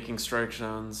making strike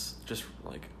zones just,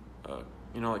 like,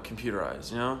 like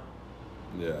computerized, you know?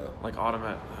 Yeah. Like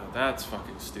automatic. That's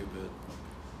fucking stupid.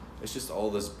 It's just all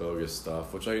this bogus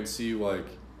stuff, which I can see why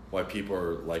people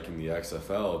are liking the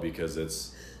XFL, because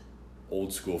it's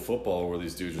old school football where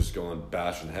these dudes just going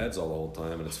bashing heads all the whole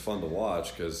time, and it's fun to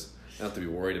watch because you don't have to be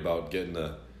worried about getting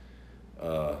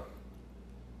I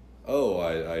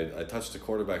touched the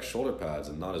quarterback's shoulder pads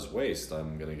and not his waist.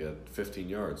 I'm going to get 15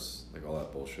 yards. Like all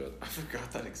that bullshit. I forgot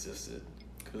that existed.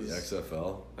 The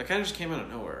XFL? That kind of just came out of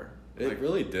nowhere. It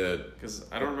really did. Because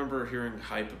I don't remember hearing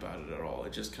hype about it at all.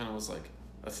 It just kind of was like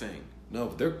a thing. No,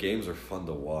 but their games are fun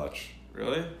to watch.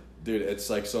 Really? Dude, it's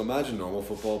like, so imagine normal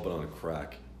football but on a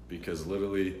crack. Because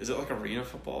literally... Is it like arena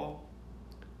football?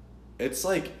 It's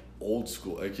like old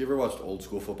school. Like, you ever watched old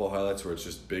school football highlights where it's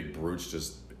just big brutes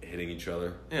just hitting each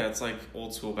other? Yeah, it's like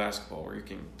old school basketball where you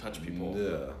can touch people.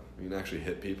 Yeah. You can actually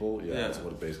hit people. Yeah, that's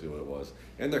basically what it was.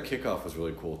 And their kickoff was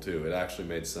really cool, too. It actually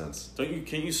made sense.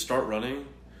 Can't you start running?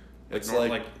 It's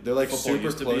like they're like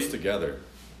super close together.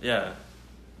 Yeah.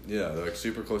 Yeah, they're like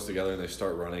super close together and they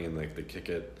start running and like they kick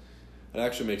it. It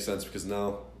actually makes sense because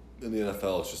now in the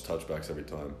NFL it's just touchbacks every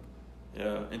time.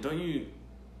 Yeah, and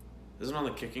isn't on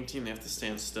the kicking team they have to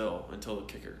stand still until the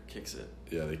kicker kicks it?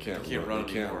 Yeah, they can't run.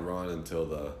 They can't run until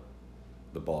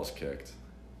the ball's kicked.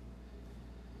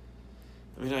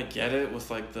 I mean, I get it with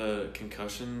like the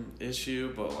concussion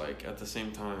issue, but like at the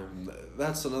same time,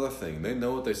 that's another thing. They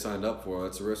know what they signed up for.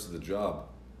 That's the rest of the job.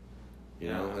 You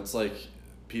know, it's like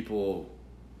people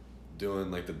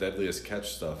doing like the deadliest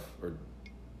catch stuff, or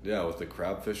with the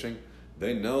crab fishing.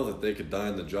 They know that they could die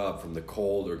in the job from the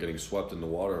cold or getting swept in the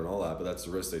water and all that, but that's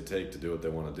the risk they take to do what they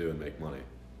want to do and make money.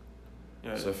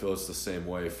 Yeah. So I feel it's the same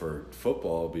way for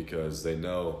football because they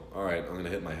know, all right, I'm going to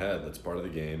hit my head. That's part of the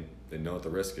game. They know what the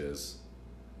risk is.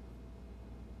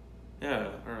 Yeah,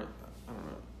 or I don't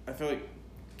know. I feel like,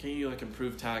 can you like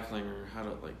improve tackling or how to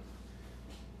like?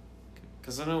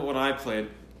 Because I know when I played,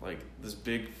 like this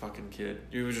big fucking kid,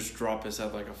 he would just drop his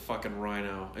head like a fucking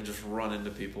rhino and just run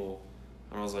into people,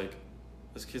 and I was like,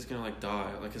 this kid's gonna like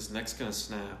die, like his neck's gonna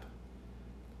snap.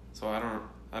 So I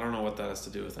don't know what that has to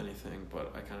do with anything,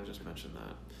 but I kind of just mentioned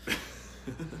that.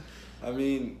 I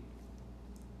mean,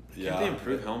 Can they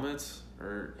improve helmets,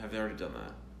 or have they already done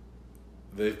that?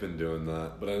 They've been doing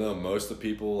that, but I know most of the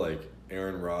people like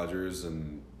Aaron Rodgers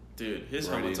and dude, his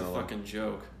helmet's a fucking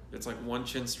joke. It's like one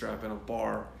chin strap in a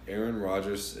bar. Aaron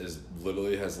Rodgers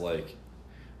has like,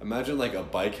 imagine like a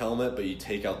bike helmet, but you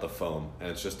take out the foam and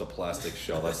it's just a plastic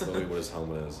shell. That's literally what his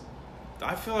helmet is.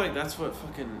 I feel like that's what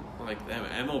fucking like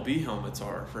MLB helmets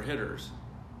are for hitters.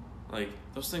 Like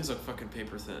those things look fucking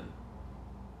paper thin.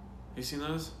 You seen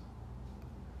those?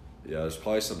 Yeah, there's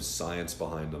probably some science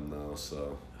behind them though.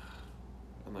 So.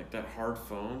 And like that hard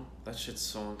foam, that shit's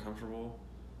so uncomfortable.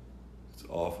 It's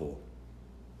awful.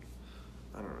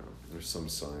 I don't know. There's some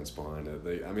science behind it.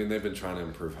 They've been trying to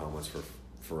improve helmets for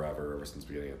forever, ever since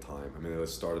the beginning of time. I mean, they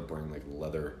started wearing like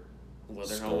leather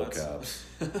skull helmets. Caps.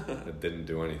 It didn't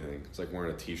do anything. It's like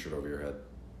wearing a t-shirt over your head.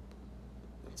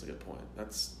 That's a good point.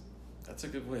 That's a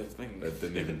good way of thinking. It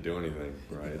didn't even do anything,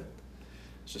 right?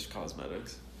 It's just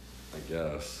cosmetics. I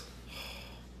guess.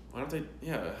 Why don't they?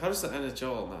 Yeah, how does the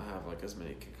NHL not have like as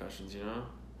many concussions? You know,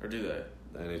 or do they?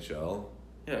 The NHL.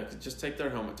 Yeah, just take their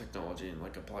helmet technology and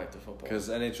like apply it to football. Because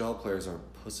NHL players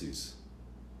aren't pussies.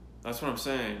 That's what I'm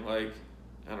saying. Like,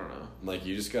 I don't know. Like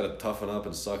you just gotta toughen up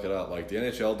and suck it out. Like the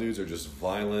NHL dudes are just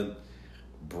violent,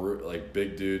 like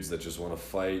big dudes that just want to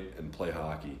fight and play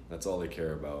hockey. That's all they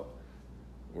care about.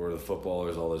 Where the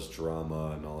footballers, all this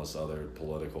drama and all this other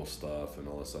political stuff and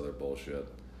all this other bullshit.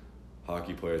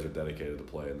 Hockey players are dedicated to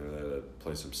play, and they're there to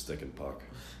play some stick and puck.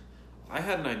 I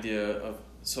had an idea of,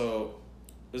 so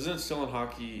isn't it still in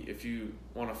hockey, if you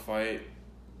want to fight,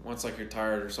 once like you're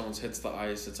tired or someone hits the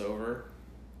ice, it's over?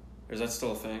 Or is that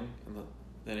still a thing in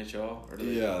the NHL? Or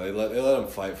they let them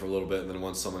fight for a little bit, and then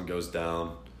once someone goes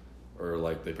down, or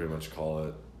like they pretty much call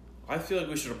it. I feel like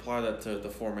we should apply that to the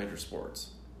 4 major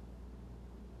sports.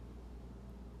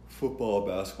 Football,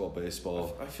 basketball,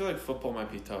 baseball. I feel like football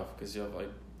might be tough because you have like,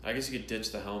 I guess you could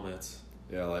ditch the helmets.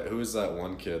 Yeah, like who was that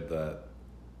one kid that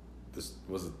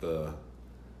was it the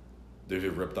dude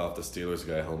who ripped off the Steelers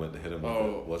guy helmet and hit him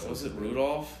with it? Was it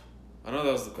Rudolph? I know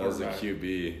that was the quarterback. That was the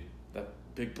QB. That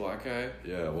big black guy?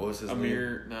 Yeah, what was his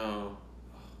name? No.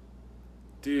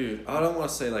 Dude. I don't want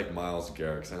to say like Myles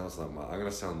Garrett because I know it's not Myles. I'm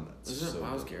going to sound Isn't it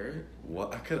Myles Garrett?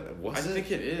 What? I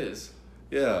think it is.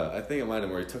 Yeah, I think it might have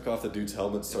been where he took off the dude's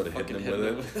helmet and started hitting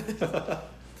him with it.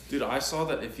 Dude, I saw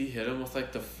that if he hit him with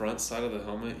like the front side of the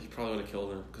helmet, he probably would have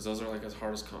killed him because those are like as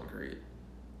hard as concrete.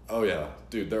 Oh yeah,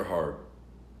 dude, they're hard.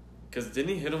 Because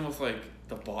didn't he hit him with like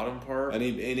the bottom part? And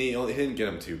he didn't get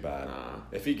him too bad. Nah.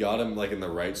 If he got him like in the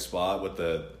right spot with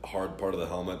the hard part of the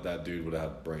helmet, that dude would have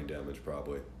had brain damage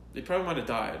probably. He probably might have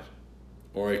died.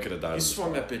 Or he could have died. He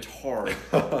swung that bitch hard.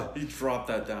 He dropped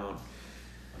that down.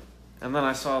 And then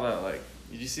I saw that like,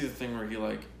 did you see the thing where he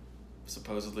like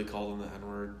supposedly called him the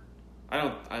N-word? I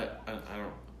don't buy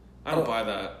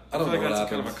that. I feel like that's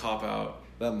kind of a cop out.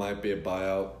 That might be a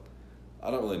buyout.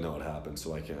 I don't really know what happened,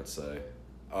 so I can't say.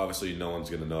 Obviously, no one's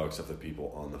gonna know except the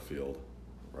people on the field,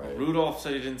 right? Well, Rudolph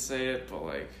said he didn't say it, but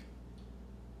like,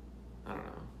 I don't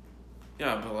know.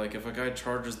 Yeah, but like if a guy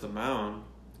charges the mound,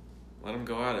 let him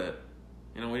go at it.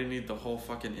 You know, we didn't need the whole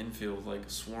fucking infield like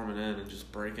swarming in and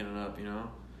just breaking it up. You know.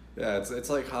 Yeah, it's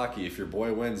like hockey. If your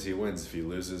boy wins, he wins. If he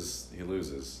loses, he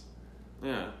loses.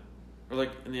 Yeah. Or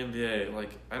like in the NBA, like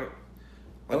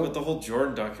with the whole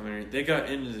Jordan documentary, they got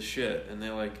into the shit and they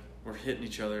like were hitting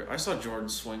each other. I saw Jordan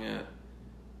swing at,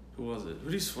 who was it? Who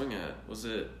did he swing at? Was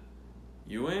it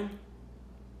Ewing?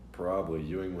 Probably.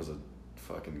 Ewing was a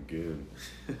fucking goon.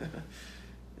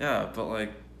 Yeah, but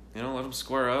like, you know, let them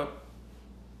square up.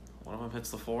 One of them hits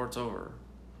the floor, it's over.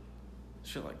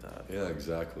 Shit like that. Yeah,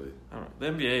 exactly. I don't know.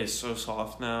 The NBA is so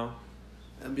soft now.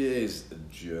 NBA is a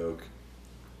joke.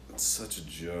 It's such a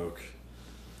joke.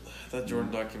 That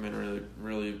Jordan documentary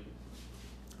really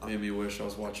made me wish I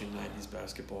was watching 90s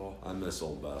basketball. I miss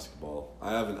old basketball.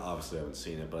 I haven't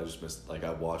seen it, but I just missed, like,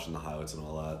 I watching the highlights and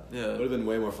all that. Yeah. It would have been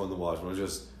way more fun to watch when it was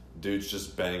just dudes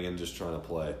just banging, just trying to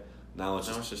play. Now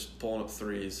it's just pulling up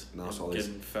threes now it's and all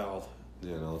getting fouled.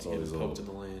 Yeah, now it's all these poked in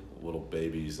the lane. Little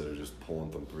babies that are just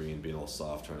pulling from three and being all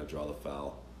soft trying to draw the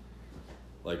foul.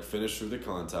 Like, finish through the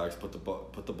contacts, put the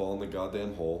ball in the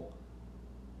goddamn hole,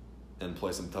 and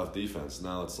play some tough defense.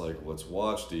 Now it's like, let's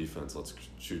watch defense. Let's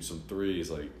shoot some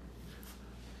threes. Like,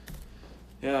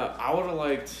 yeah, I would have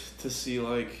liked to see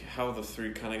like how the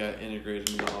three kind of got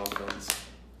integrated in the offense.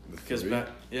 Because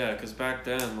back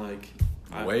then, like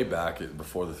way back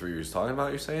before the three you was talking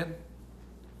about, you're saying?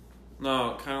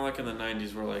 No, kind of like in the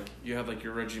 90s where like you had like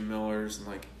your Reggie Millers and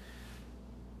like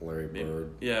Larry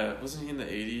Bird. Yeah, wasn't he in the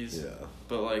 80s? Yeah.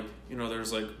 But like, you know,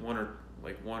 there's like one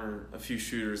or a few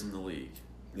shooters in the league.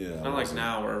 Yeah. Not like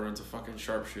now where everyone's a fucking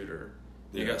sharpshooter.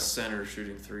 You Yeah. got centers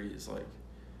shooting threes, like.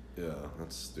 Yeah,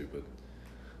 that's stupid.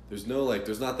 There's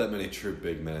not that many true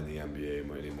big men in the NBA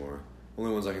anymore.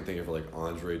 Only ones I can think of are like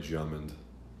Andre Drummond,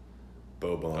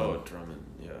 Boban. Oh, Drummond,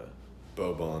 yeah.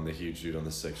 Boban, the huge dude on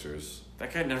the Sixers.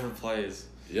 That guy never plays.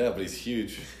 Yeah, but he's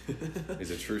huge.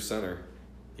 He's a true center.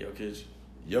 Jokic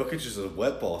is a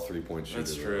wet ball 3-point shooter.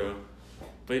 That's true.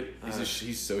 But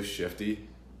he's so shifty.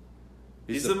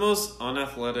 He's the most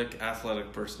unathletic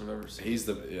person I've ever seen. He's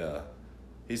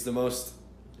the most.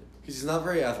 Because he's not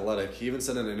very athletic. He even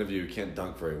said in an interview he can't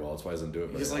dunk very well. That's why he doesn't do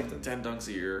it very often. He's like 10 dunks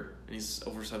a year, and he's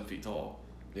over 7 feet tall.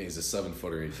 Yeah, he's a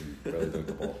 7-footer. He can barely dunk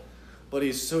the ball. But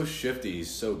he's so shifty. He's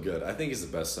so good. I think he's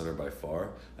the best center by far.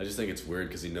 I just think it's weird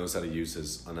because he knows how to use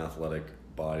his unathletic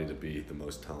body to be the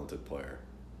most talented player.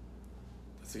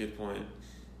 That's a good point.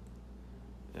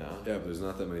 Yeah. Yeah, but there's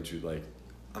not that many true, like,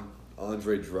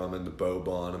 Andre Drummond,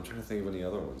 Boban. I'm trying to think of any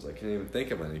other ones. I can't even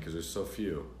think of any because there's so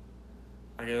few.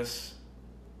 I guess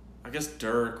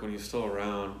Dirk when he was still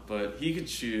around, but he could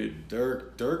shoot.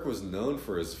 Dirk was known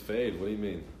for his fade. What do you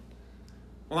mean?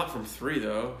 Well, not from three,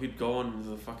 though. He'd go into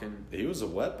the fucking... He was a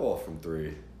wet ball from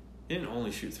three. He didn't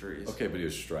only shoot threes. Okay, but he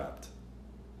was strapped.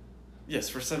 Yes,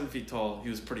 for 7 feet tall, he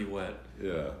was pretty wet.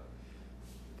 Yeah.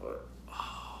 But...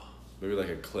 Maybe like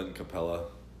a Clint Capella.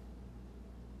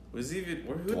 What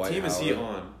Dwight team is he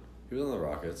Howard. on? He was on the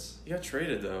Rockets. He got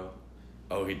traded, though.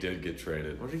 Oh, he did get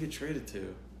traded. Where did he get traded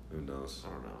to? Who knows? I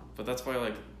don't know. But that's why,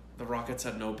 like, the Rockets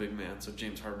had no big man, so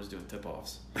James Harden was doing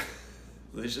tip-offs.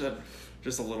 They should have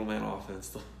just a little man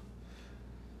offense.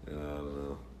 Yeah, I don't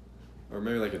know. Or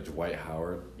maybe like a Dwight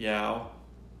Howard. Yao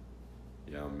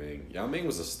Yao Ming. Yao Ming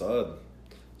was a stud.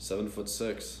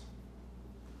 7'6".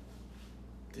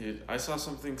 Dude, I saw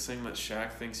something saying that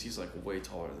Shaq thinks he's like way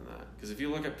taller than that. Because if you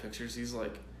look at pictures, he's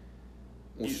like.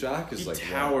 Well, Shaq is he like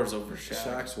towers over Shaq.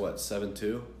 Shaq's what,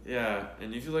 7'2"? Yeah,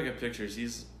 and if you look at pictures,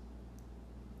 he's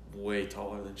way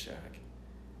taller than Shaq.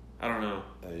 I don't know.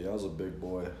 Hey, y'all's a big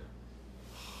boy.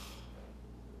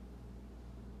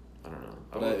 I don't know.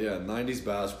 But yeah, 90s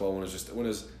basketball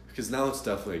because now it's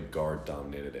definitely a guard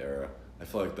dominated era. I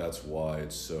feel like that's why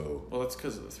it's so. Well, that's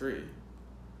because of the three.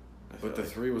 But the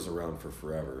three was around for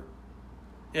forever.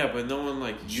 Yeah, but no one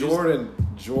like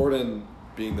Jordan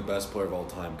being the best player of all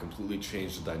time completely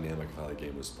changed the dynamic of how the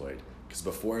game was played. Because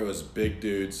before it was big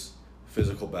dudes,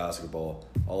 physical basketball,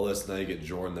 all this. Now you get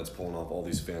Jordan that's pulling off all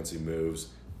these fancy moves,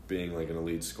 being like an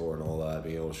elite scorer and all that,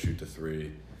 being able to shoot the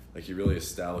three. Like he really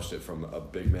established it from a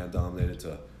big man dominated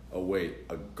to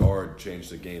a guard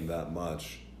changed the game that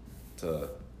much. To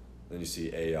then you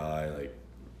see AI like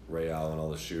Ray Allen, all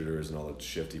the shooters and all the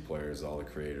shifty players, all the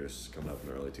creators coming up in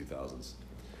the early 2000s.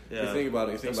 Yeah, you think about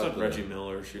it. You think about Reggie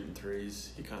Miller shooting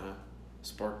threes. He kind of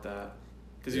sparked that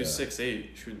because he was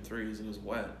 6'8" shooting threes and he was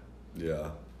wet. Yeah,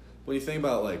 when you think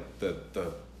about like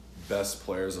the best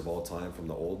players of all time from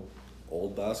the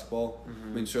old basketball,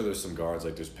 I mean, sure, there's some guards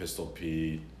like there's Pistol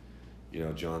Pete,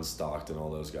 John Stockton,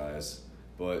 all those guys.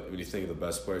 But when you think of the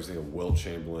best players, you think of Wilt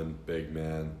Chamberlain, big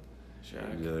man.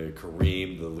 Shaq.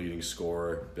 Kareem, the leading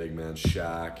scorer, big man.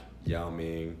 Shaq, Yao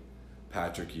Ming,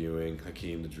 Patrick Ewing,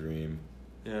 Hakeem the Dream.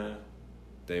 Yeah.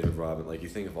 David Robin. Like, you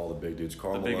think of all the big dudes.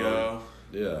 Karl Big Malone. O.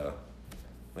 Yeah.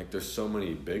 Like, there's so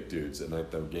many big dudes, and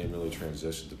like the game really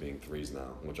transitioned to being threes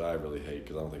now, which I really hate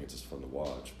because I don't think it's just fun to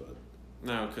watch. But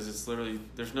No, because it's literally,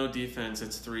 there's no defense,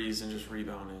 it's threes and just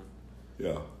rebounding.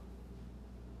 yeah.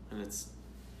 And it's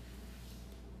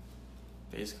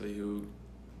basically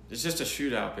it's just a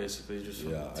shootout, basically, just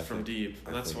from deep.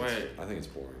 And that's why I think it's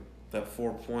boring. That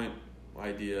 4-point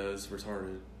idea is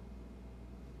retarded.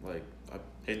 Like, I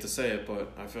hate to say it,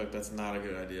 but I feel like that's not a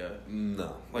good idea.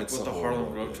 No. Like what the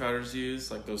Harlem Globetrotters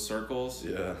use, like those circles.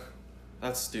 Yeah.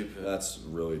 That's stupid. That's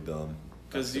really dumb.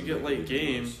 Because you get late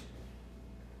game,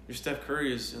 your Steph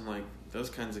Curry's and like those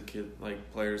kinds of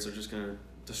players are just gonna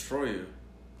destroy you.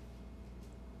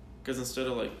 Because instead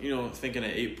of thinking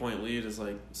an 8-point lead is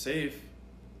like safe,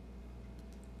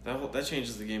 that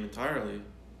changes the game entirely.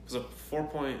 Because a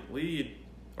 4-point lead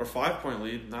or 5-point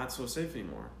lead not so safe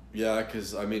anymore. Yeah,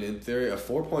 because I mean, in theory, a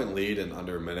 4-point lead in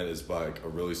under a minute is like a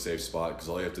really safe spot because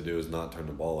all you have to do is not turn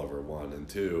the ball over. 1 and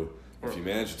 2. If you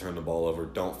manage to turn the ball over,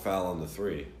 don't foul on the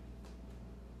 3.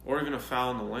 Or you're gonna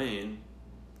foul in the lane,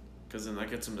 because then that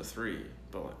gets them to 3.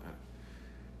 But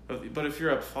if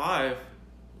you're up 5,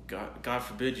 God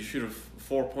forbid you shoot a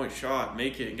 4-point shot,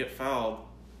 make it, and get fouled.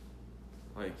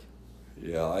 Like.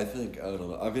 Yeah, I don't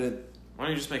know. I mean, why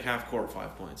don't you just make half court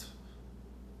 5 points?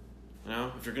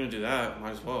 If you're gonna do that,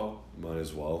 might as well. Might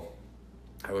as well.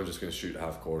 I was just gonna shoot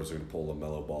half court, or gonna pull the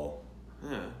mellow ball.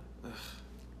 Yeah. Ugh.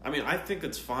 I mean, I think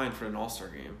it's fine for an All-Star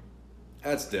game.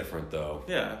 That's different, though.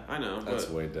 Yeah, I know. That's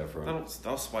way different.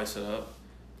 They'll spice it up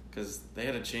because they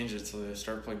had to change it so they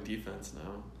start playing defense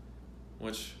now.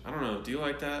 Which, I don't know. Do you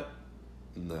like that?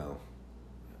 No.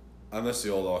 I miss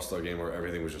the old All-Star game where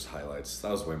everything was just highlights.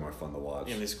 That was way more fun to watch.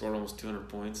 Yeah, and they scored almost 200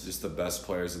 points. Just the best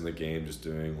players in the game just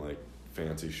doing, like,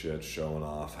 fancy shit, showing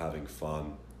off, having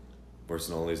fun.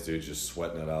 Versus all these dudes just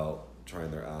sweating it out,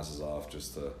 trying their asses off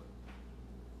just to...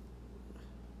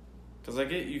 Because I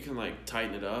get you can,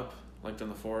 tighten it up, in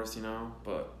the fourth,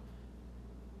 but...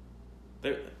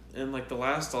 In, the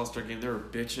last All-Star game, they were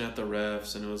bitching at the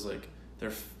refs, and it was,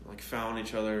 they're, fouling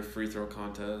each other, free throw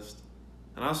contest.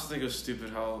 And I also think it was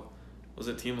stupid how... Was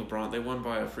it Team LeBron? They won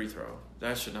by a free throw.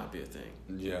 That should not be a thing.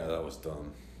 Yeah, that was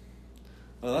dumb.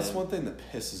 That's one thing that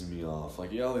pisses me off.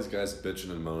 All these guys bitching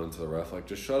and moaning to the ref.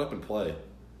 Just shut up and play.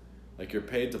 You're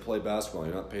paid to play basketball.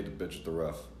 You're not paid to bitch at the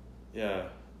ref. Yeah,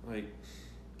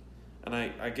 and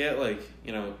I get,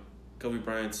 Kobe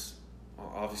Bryant's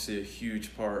obviously a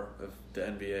huge part of the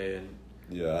NBA and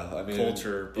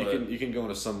culture. But you can go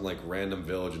into some, random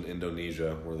village in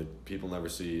Indonesia where the people never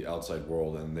see outside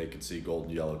world and they can see gold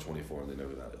and yellow 24 and they know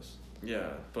who that is.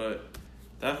 Yeah, but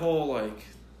that whole,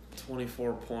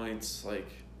 24 points,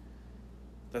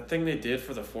 that thing they did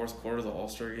for the fourth quarter of the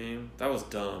All-Star game, that was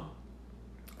dumb.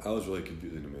 That was really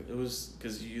confusing to me. It was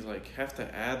because you, have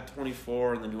to add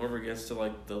 24, and then whoever gets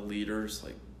to, the leaders,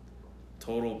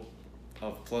 total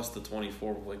of plus the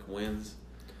 24, wins.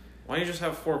 Why don't you just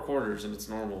have 4 quarters and it's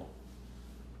normal?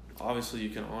 Obviously, you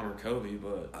can honor Kobe,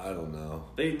 but... I don't know.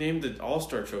 They named the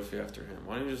All-Star trophy after him.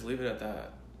 Why don't you just leave it at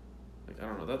that? I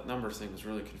don't know. That number thing was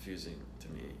really confusing to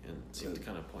me and seemed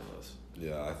kind of pointless.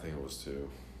 Yeah, I think it was too.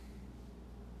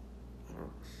 I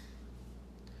don't...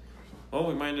 Well,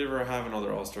 we might never have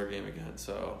another All-Star game again,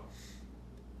 so.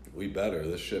 We better.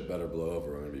 This shit better blow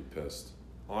over. I'm gonna be pissed.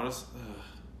 Honest,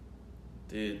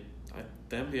 dude,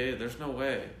 the NBA, there's no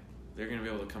way they're gonna be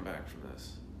able to come back from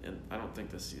this, and I don't think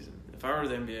this season. If I were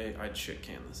the NBA, I'd shit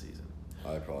can this season.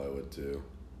 I probably would too.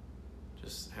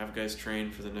 Just have guys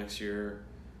train for the next year,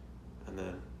 and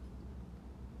then,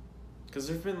 because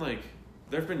there've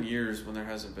been years when there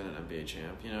hasn't been an NBA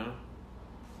champ, you know.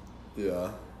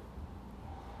 Yeah.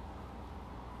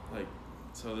 Like,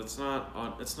 so it's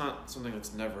not something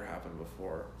that's never happened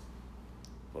before,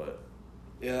 but.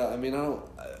 Yeah, I mean,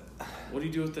 What do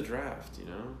you do with the draft, you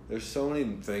know? There's so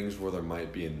many things where there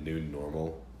might be a new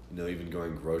normal. You know, even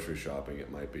going grocery shopping,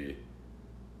 it might be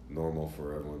normal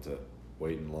for everyone to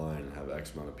wait in line and have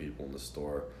X amount of people in the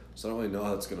store. So I don't really know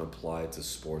how it's going to apply to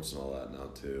sports and all that now,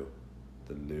 too.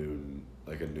 A new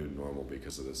normal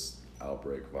because of this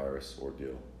outbreak virus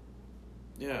ordeal.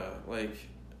 Yeah, like,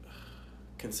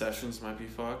 concessions might be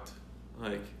fucked.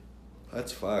 Like.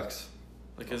 That's facts.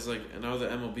 Because, I know the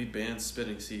MLB bans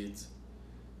spitting seeds.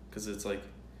 Because it's like,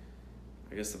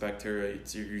 I guess the bacteria,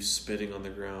 you're spitting on the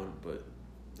ground, but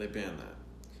they ban that.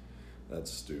 That's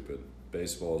stupid.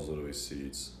 Baseball is literally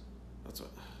seeds. That's what,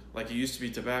 like, it used to be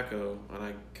tobacco, and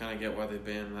I kind of get why they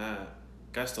banned that.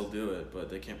 Guys still do it, but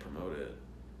they can't promote it.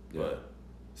 Yeah. But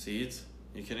seeds?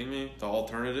 You kidding me? The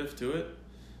alternative to it?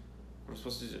 I'm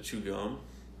supposed to chew gum?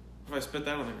 What if I spit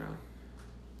that on the ground?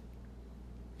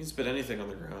 You can spit anything on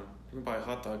the ground. You can buy a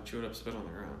hot dog, chew it up, spit on the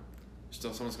ground.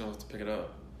 Still, someone's going to have to pick it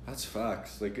up. That's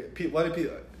facts. Like, why do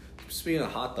people... Speaking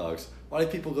of hot dogs, why do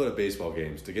people go to baseball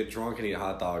games? To get drunk and eat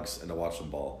hot dogs and to watch them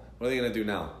ball. What are they going to do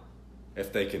now?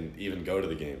 If they can even go to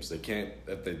the games. They can't...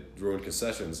 If they ruin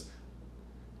concessions,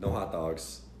 no hot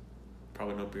dogs.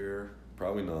 Probably no beer.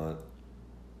 Probably not.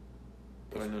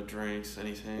 Probably no drinks,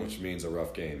 anything. Which means a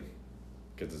rough game.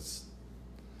 Because it's...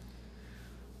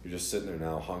 You're just sitting there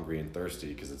now hungry and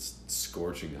thirsty because it's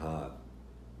scorching hot.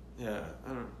 Yeah,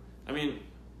 I mean,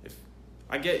 if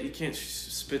I get you can't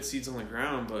spit seeds on the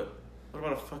ground, but what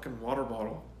about a fucking water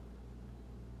bottle?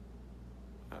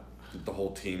 The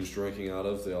whole team's drinking out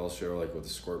of, they all share like with the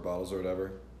squirt bottles or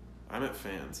whatever. I meant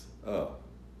fans. Oh.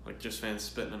 Like just fans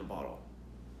spitting in a bottle.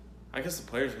 I guess the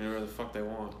players can do whatever the fuck they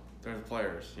want. They're the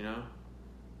players, you know?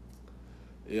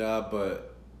 Yeah,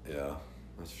 but yeah,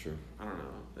 that's true. I don't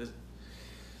know.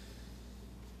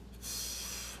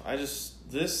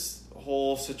 This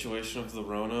whole situation of the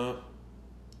Rona,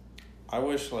 I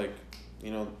wish, like, you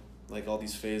know, like all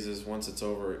these phases, once it's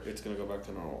over, it's going to go back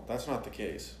to normal. That's not the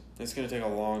case. It's going to take a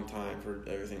long time for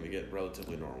everything to get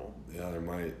relatively normal. Yeah, there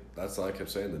might. That's why I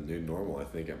kept saying the new normal. I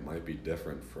think it might be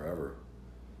different forever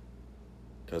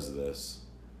because of this.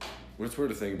 What's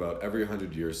weird to think about, every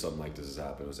 100 years something like this has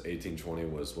happened. It was 1820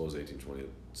 what was 1820?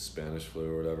 Spanish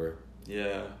flu or whatever?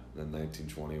 Yeah. And then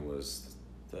 1920 was...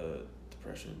 The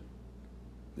Depression.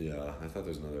 Yeah, I thought there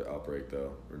was another outbreak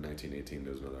though. Or 1918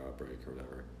 there was another outbreak or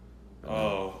whatever.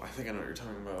 I think I know what you're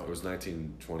talking about. It was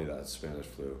 1920, that Spanish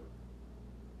flu.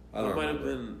 I don't know. It might have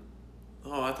been...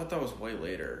 Oh, I thought that was way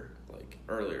later. Like,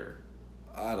 earlier.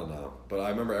 I don't know. But I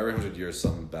remember every 100 years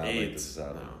something bad like this has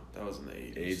happened. No, that was in the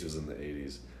 80s. AIDS was in the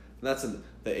 80s. And that's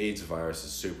the AIDS virus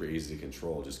is super easy to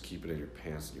control. Just keep it in your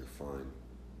pants and you're fine.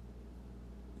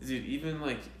 Dude, even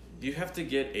like... You have to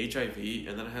get HIV,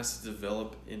 and then it has to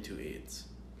develop into AIDS.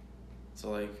 So,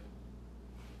 like,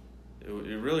 it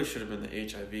really should have been the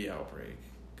HIV outbreak,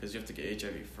 because you have to get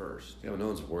HIV first. Yeah, but no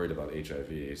one's worried about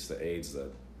HIV. It's the AIDS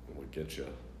that would get you.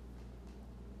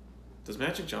 Does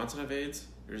Magic Johnson have AIDS,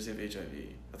 or does he have HIV?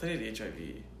 I thought he had HIV,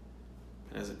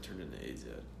 and hasn't turned into AIDS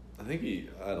yet. I think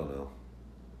I don't know.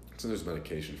 So there's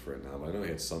medication for it now, but I know he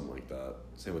had something like that.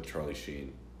 Same with Charlie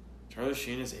Sheen. Charlie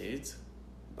Sheen has AIDS?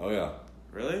 Oh, yeah.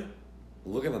 Really?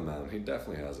 Look at the man. He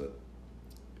definitely has it.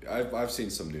 I've seen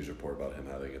some news report about him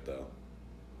having it, though.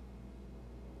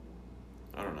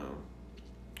 I don't know.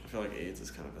 I feel like AIDS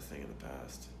is kind of a thing in the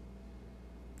past.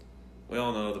 We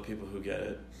all know the people who get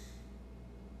it.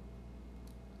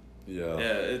 Yeah.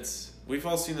 Yeah, we've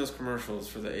all seen those commercials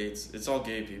for the AIDS. It's all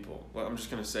gay people. Well, I'm just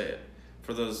going to say it.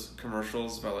 For those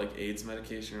commercials about, like, AIDS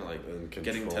medication or, like,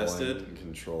 getting tested. And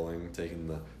controlling, taking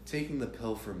the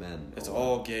pill for men. It's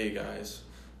all gay guys.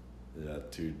 Yeah,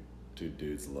 two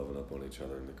dudes loving up on each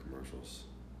other in the commercials.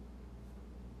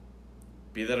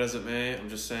 Be that as it may, I'm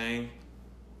just saying.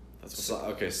 That's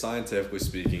what scientifically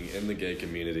speaking, in the gay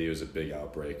community, it was a big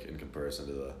outbreak in comparison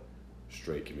to the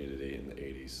straight community in the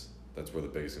 80s. That's where the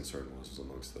biggest concern was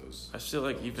amongst those. I feel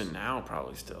like even now,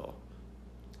 probably still.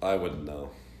 I wouldn't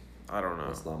know. I don't know.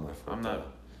 That's not my fault. I'm not.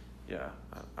 Yeah,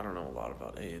 I don't know a lot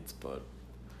about AIDS, but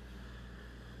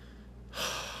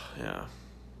yeah.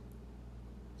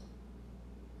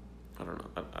 I don't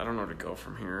know. I don't know where to go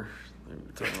from here.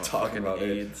 Talking about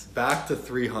AIDS. Back to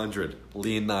 300.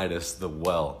 Leonidas the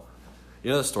Well. You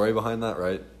know the story behind that,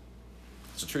 right?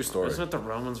 It's a true story. Isn't it the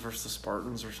Romans versus the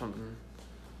Spartans or something?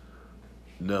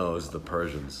 No, it was the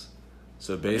Persians.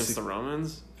 So basically, Against the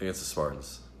Romans? Against the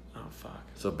Spartans. Oh, fuck.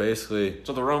 So basically...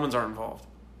 So the Romans aren't involved?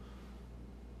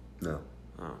 No.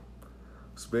 Oh.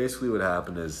 So basically what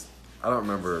happened is... I don't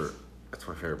remember... It's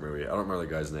my favorite movie. I don't remember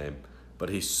the guy's name. But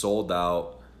he sold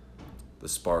out the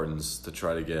Spartans to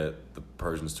try to get the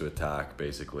Persians to attack,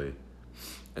 basically.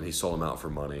 And he sold them out for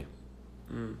money.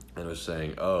 And was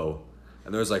saying,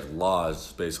 and there's like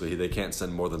laws, basically. They can't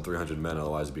send more than 300 men,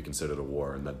 otherwise it'd be considered a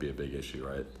war, and that'd be a big issue,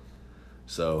 right?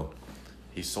 So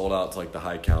he sold out to like the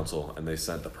High Council, and they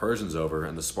sent the Persians over,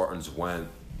 and the Spartans went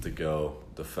to go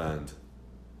defend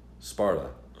Sparta.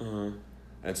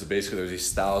 And so basically there's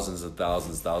these thousands and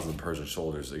thousands of Persian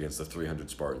soldiers against the 300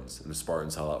 Spartans, and the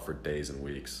Spartans held out for days and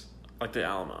weeks. Like the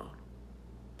Alamo.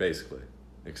 Basically.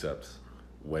 Except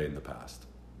way in the past.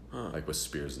 Like with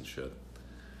spears and shit.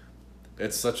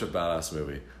 It's such a badass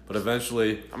movie. But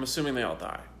eventually... I'm assuming they all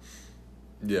die.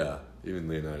 Yeah, even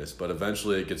Leonidas. But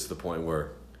eventually it gets to the point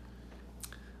where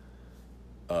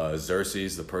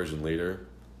Xerxes, the Persian leader,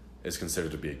 is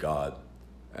considered to be a god.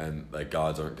 And like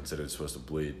gods aren't considered supposed to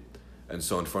bleed. And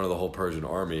so in front of the whole Persian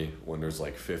army, when there's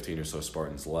like 15 or so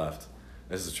Spartans left,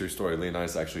 this is a true story,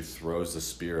 Leonidas actually throws the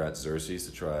spear at Xerxes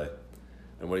to try...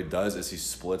 And what he does is he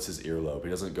splits his earlobe. He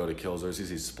doesn't go to kill Xerxes,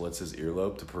 he splits his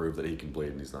earlobe to prove that he can bleed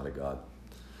and he's not a god.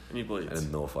 And he bleeds. And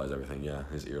it nullifies everything, yeah.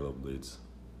 His earlobe bleeds.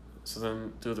 So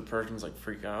then do the Persians like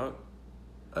freak out?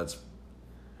 That's...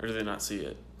 Or do they not see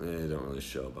it? They don't really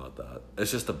show about that.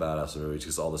 It's just a badass movie. It's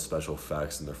just all the special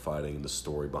effects and their fighting and the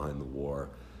story behind the war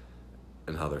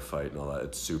and how they're fighting and all that.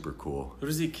 It's super cool. Who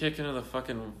does he kick into the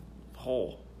fucking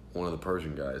hole? One of the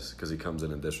Persian guys, because he comes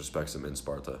in and disrespects him in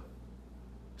Sparta.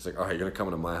 He's like, all right, you're going to come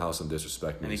into my house and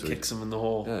disrespect me. And he kicks him in the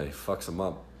hole. Yeah, he fucks him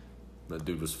up. That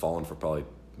dude was falling for probably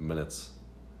minutes.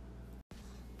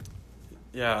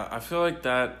 Yeah, I feel like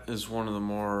that is one of the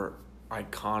more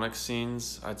iconic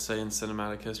scenes, I'd say, in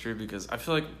cinematic history, because I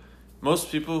feel like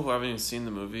most people who haven't even seen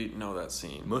the movie know that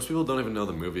scene. Most people don't even know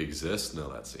the movie exists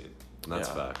know that scene. And that's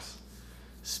facts.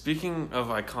 Speaking of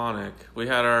iconic, we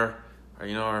had our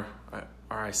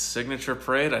signature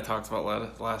parade I talked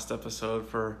about last episode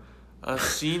for us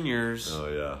seniors.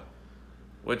 Oh, yeah.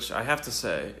 Which I have to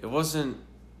say, it wasn't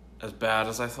as bad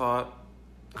as I thought.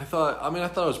 I thought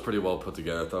it was pretty well put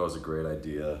together. I thought it was a great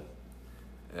idea.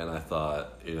 And I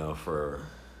thought, for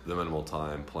the minimal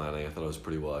time planning, I thought it was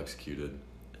pretty well executed.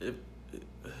 It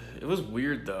was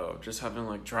weird, though, just having,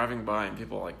 like, driving by and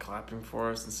people, like, clapping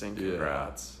for us and saying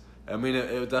congrats. Yeah. I mean,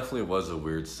 it definitely was a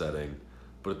weird setting,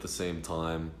 but at the same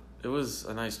time... It was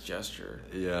a nice gesture.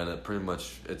 Yeah, and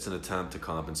it's an attempt to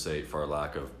compensate for our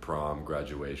lack of prom,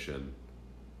 graduation,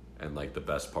 and, like, the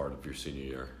best part of your senior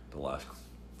year, the last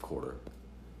quarter.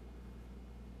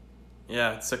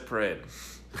 Yeah, it's sick parade.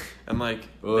 And, like...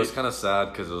 Well, it was kind of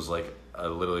sad because it was, like,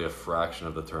 literally a fraction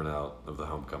of the turnout of the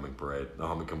homecoming parade. The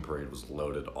homecoming parade was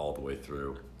loaded all the way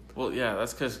through. Well, yeah,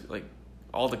 that's because, like,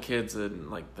 all the kids in,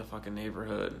 like, the fucking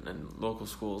neighborhood and local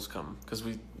schools come. Because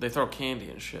they throw candy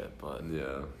and shit, but...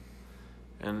 Yeah.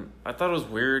 And I thought it was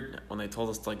weird when they told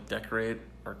us to, like, decorate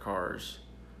our cars.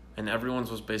 And everyone's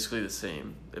was basically the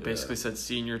same. It basically said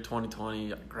senior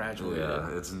 2020 graduated.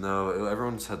 Yeah,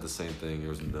 everyone's had the same thing. There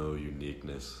was no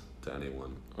uniqueness to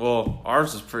anyone. Well,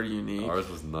 ours was pretty unique. Ours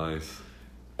was nice.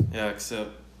 Yeah, except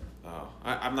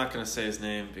I'm not going to say his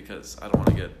name because I don't want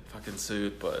to get fucking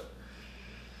sued, but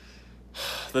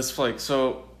this, like,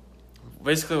 so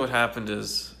basically what happened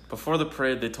is before the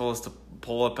parade, they told us to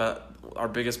pull up at our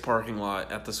biggest parking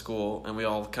lot at the school, and we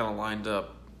all kind of lined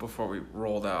up before we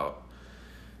rolled out.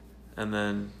 And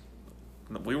then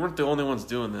we weren't the only ones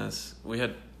doing this. We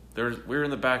were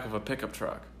in the back of a pickup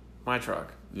truck, my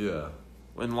truck. Yeah.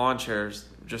 In lawn chairs,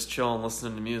 just chilling,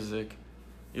 listening to music.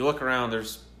 You look around,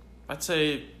 I'd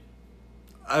say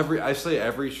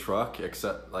every truck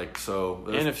except, like, so...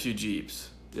 And a few Jeeps.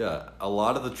 Yeah, a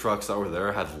lot of the trucks that were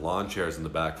there had lawn chairs in the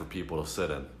back for people to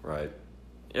sit in, right?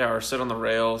 Yeah, or sit on the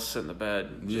rails, sit in the bed,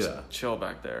 and just chill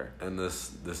back there. And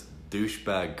this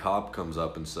douchebag cop comes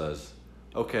up and says,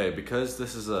 okay, because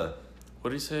this is a... What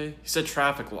did he say? He said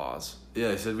traffic laws.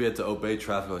 Yeah, he said we had to obey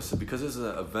traffic laws. He said because this is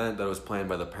an event that was planned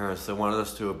by the parents, they wanted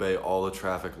us to obey all the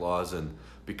traffic laws, and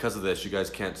because of this, you guys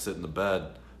can't sit in the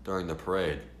bed during the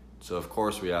parade. So, of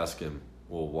course, we ask him,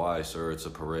 well, why, sir? It's a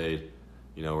parade.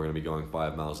 We're going to be going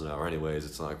 5 miles an hour anyways.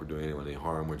 It's not like we're doing anyone any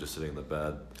harm. We're just sitting in the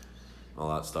bed.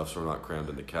 All that stuff, so we're not crammed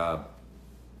in the cab.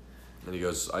 And he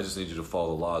goes, I just need you to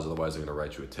follow the laws, otherwise I'm going to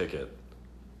write you a ticket.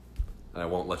 and I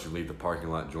won't let you leave the parking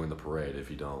lot and join the parade if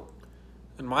you don't.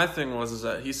 And my thing is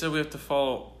that he said we have to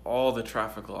follow all the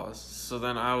traffic laws. So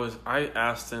then I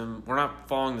asked him, we're not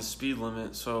following the speed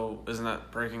limit, so isn't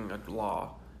that breaking a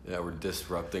law? Yeah, we're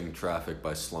disrupting traffic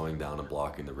by slowing down and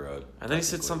blocking the road. And then he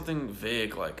said something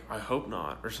vague, like, I hope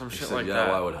not, or some shit said, like yeah, that.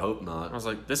 well, I would hope not. And I was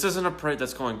like, this isn't a parade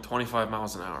that's going 25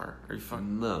 miles an hour. Are you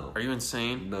fucking... No. Are you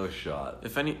insane? No shot.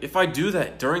 If I do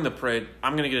that during the parade,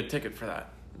 I'm going to get a ticket for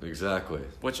that. Exactly.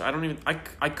 Which I don't even...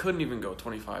 I couldn't even go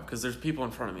 25 because there's people in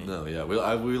front of me. No, yeah.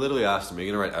 We literally asked him, are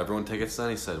you going to write everyone tickets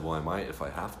then? He said, well, I might if I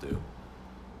have to.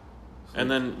 And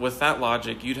then with that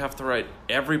logic, you'd have to write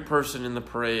every person in the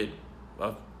parade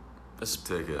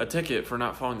a ticket for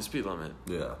not following the speed limit.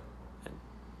 Yeah.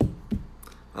 I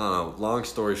don't know. Long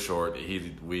story short,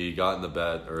 we got in the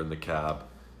bed or in the cab,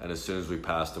 and as soon as we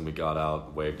passed him, we got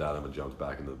out, waved at him, and jumped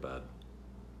back into the bed.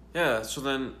 Yeah. So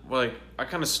then, like, I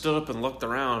kind of stood up and looked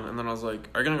around, and then I was like,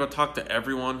 "Are you gonna go talk to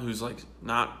everyone who's like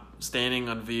not standing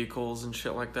on vehicles and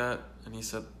shit like that?" And he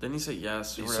said, "Didn't he say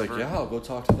yes?" Or He's whatever? like, "Yeah, I'll go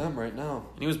talk to them right now."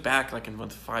 And he was back like in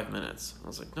 5 minutes. I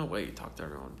was like, "No way, you talk to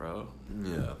everyone, bro."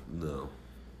 Yeah. No.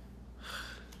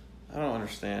 I don't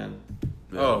understand.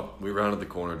 Yeah, oh, we rounded the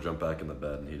corner, jumped back in the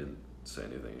bed, and he didn't say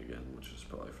anything again, which is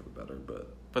probably for the better.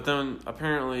 But then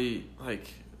apparently,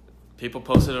 like, people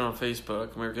posted it on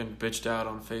Facebook, and we were getting bitched out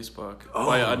on Facebook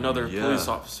by another police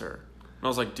officer. And I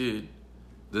was like, dude,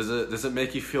 does it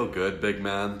make you feel good, big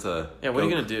man? What are you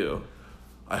gonna do?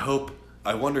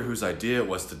 I wonder whose idea it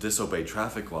was to disobey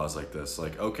traffic laws like this.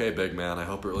 Like, okay, big man, I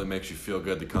hope it really makes you feel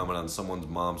good to comment on someone's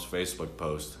mom's Facebook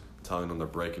post telling them they're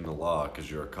breaking the law because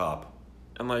you're a cop.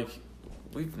 And, like,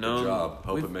 we've known... Good job.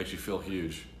 Hope it makes you feel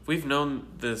huge. We've known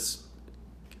this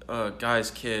guy's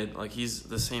kid. Like, he's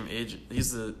the same age.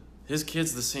 His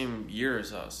kid's the same year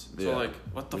as us. So, yeah. like,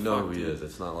 what the fuck, we know who dude? he is.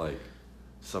 It's not like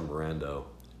some rando.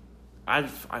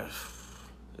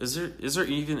 Is there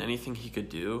even anything he could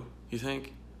do, you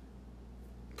think?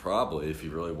 Probably, if he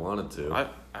really wanted to.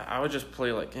 I would just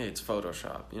play like, hey, it's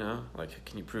Photoshop, you know? Like,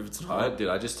 can you prove it's not?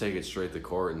 I just take it straight to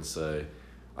court and say,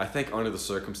 I think under the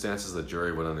circumstances, the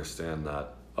jury would understand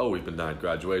that, oh, we've been denied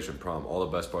graduation, prom, all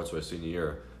the best parts of our senior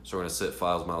year, so we're going to sit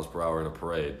 5 miles per hour in a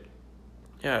parade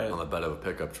on the bed of a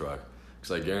pickup truck.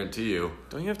 Because I guarantee you...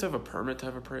 Don't you have to have a permit to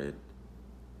have a parade?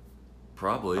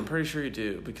 Probably. I'm pretty sure you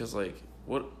do, because, like,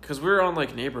 because we're on,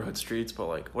 like, neighborhood streets, but,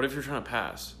 like, what if you're trying to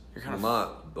pass? You're kind of...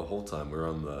 Not the whole time. We were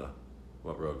on the...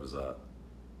 What road was that?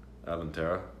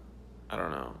 Aventera? I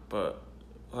don't know, but,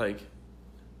 like...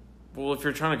 Well, if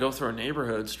you're trying to go through a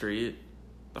neighborhood street,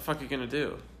 the fuck are you gonna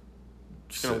do?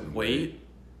 Just gonna wait?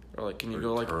 Or, like, can you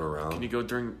go, like... turn around? Can you go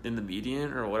in the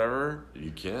median or whatever?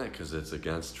 You can't, because it's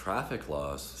against traffic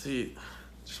laws. See,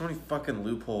 there's so many fucking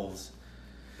loopholes.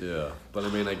 Yeah, but I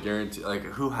mean, I guarantee... Like,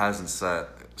 who hasn't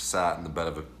sat in the bed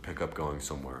of a pickup going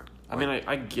somewhere? I mean,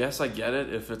 I guess I get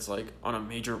it if it's, like, on a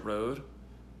major road.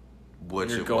 Which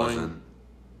you're it going wasn't.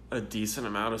 A decent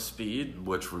amount of speed.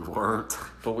 Which we weren't.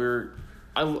 But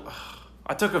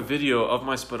I took a video of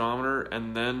my speedometer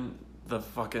and then the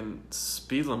fucking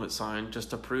speed limit sign just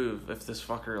to prove if this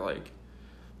fucker, like,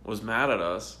 was mad at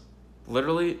us.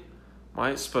 Literally,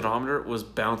 my speedometer was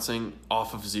bouncing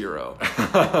off of 0.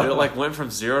 It, like, went from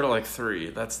 0 to, like, 3.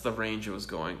 That's the range it was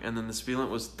going. And then the speed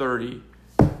limit was 30.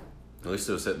 At least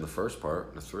it was hitting the first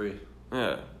part, the 3.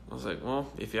 Yeah. I was like, well,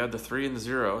 if you had the 3 and the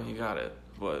 0, you got it.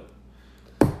 But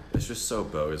it's just so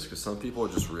bogus because some people are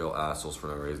just real assholes for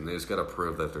no reason. They just got to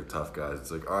prove that they're tough guys. It's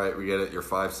like, all right, we get it. You're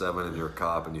 5'7" and you're a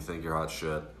cop and you think you're hot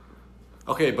shit.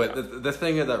 Okay, but the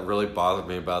thing that really bothered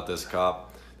me about this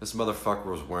cop, this motherfucker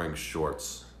was wearing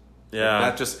shorts. yeah.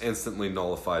 That just instantly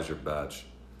nullifies your badge.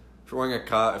 If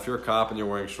you're a cop and you're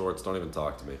wearing shorts, don't even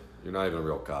talk to me. You're not even a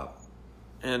real cop.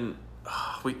 And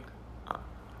I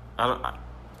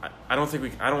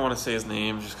don't want to say his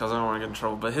name just because I don't want to get in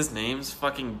trouble, but his name's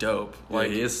fucking dope.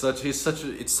 Like, yeah, it's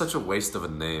such a waste of a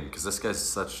name because this guy's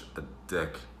such a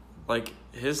dick. Like,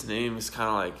 his name is kind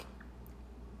of like,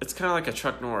 it's kind of like a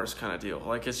Chuck Norris kind of deal.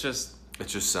 Like, it just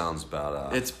sounds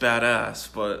badass. It's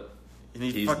badass, but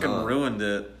he fucking ruined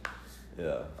it.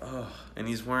 Yeah. And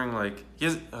he's wearing, like, he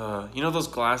has, you know those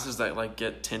glasses that, like,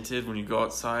 get tinted when you go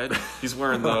outside? He's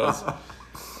wearing those.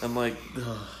 And, like,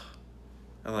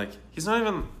 he's not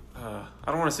even, I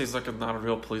don't want to say he's, like, not a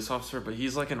real police officer, but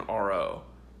he's, like, an RO.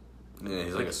 Yeah,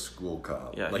 he's like a school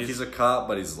cop. Yeah, like, he's a cop,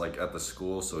 but he's, like, at the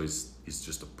school, so he's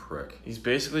just a prick. He's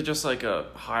basically just, like, a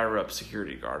higher-up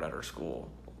security guard at our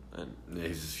school. And yeah,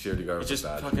 he's a security guard with just a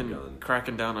badge fucking and a gun.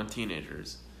 cracking down on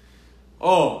teenagers.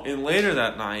 Oh, and later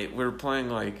that night, we were playing,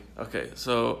 like... Okay,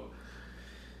 so...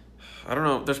 I don't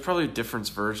know. There's probably different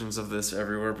versions of this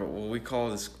everywhere, but what we call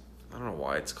this I don't know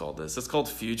why it's called this. It's called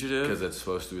Fugitive. Because it's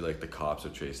supposed to be like the cops are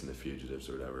chasing the fugitives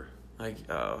or whatever. Like,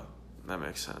 oh, that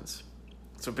makes sense.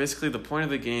 So basically, the point of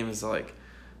the game is like,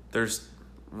 there's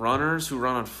runners who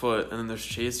run on foot, and then there's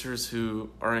chasers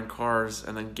who are in cars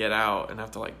and then get out and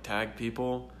have to like tag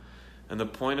people. And the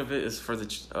point of it is for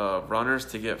the runners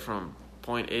to get from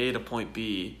point A to point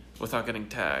B without getting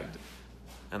tagged.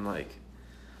 And like,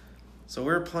 so we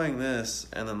were playing this,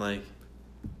 and then like,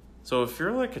 so if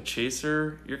you're like a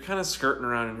chaser, you're kind of skirting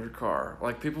around in your car.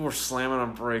 Like people were slamming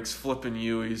on brakes, flipping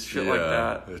U's, shit like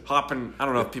that. Hopping, I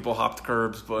don't know if people hopped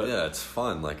curbs, but... Yeah, it's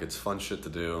fun. Like, it's fun shit to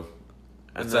do.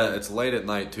 And it's late at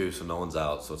night, too, so no one's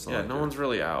out, so it's not no one's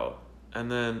really out.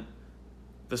 And then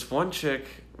this one chick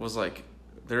was like,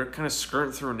 they're kind of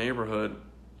skirting through a neighborhood,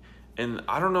 and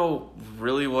I don't know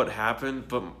really what happened,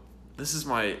 but this is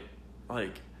my,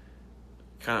 like...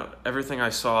 kind of everything I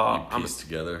saw, pieced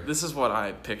together. This is what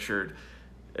I pictured,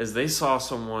 is they saw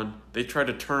someone, they tried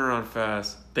to turn around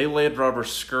fast, they laid rubber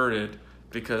skirted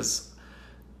because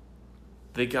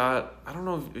they got, I don't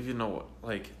know if you know,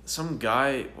 like some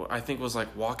guy I think was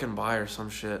like walking by or some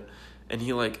shit, and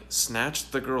he like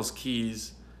snatched the girl's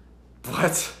keys.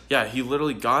 What? Yeah, he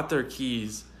literally got their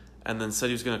keys and then said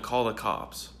he was gonna call the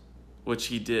cops. Which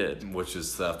he did. Which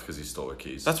is theft because he stole their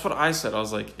keys. That's what I said. I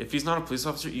was like, if he's not a police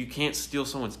officer, you can't steal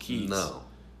someone's keys. No.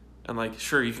 And like,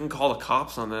 sure, you can call the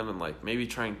cops on them and like maybe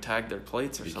try and tag their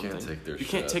plates or something. You can't take their You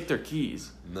can't take their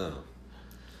keys. No.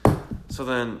 So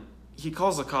then he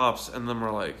calls the cops, and then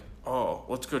we're like, oh,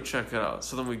 let's go check it out.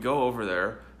 So then we go over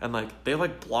there, and like they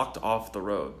like blocked off the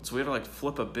road. So we had to like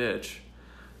flip a bitch,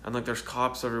 and like there's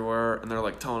cops everywhere, and they're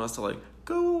like telling us to like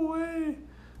go away.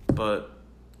 But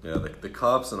yeah, the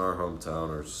cops in our hometown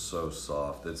are so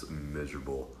soft. It's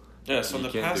miserable. Yeah, so in the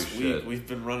past week, we've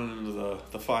been running into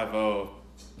the 5-0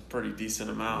 pretty decent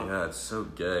amount. Yeah, it's so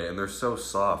gay. And they're so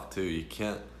soft, too. You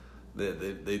can't...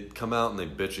 They come out and they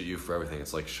bitch at you for everything.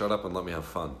 It's like, shut up and let me have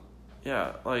fun.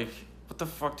 Yeah, like, what the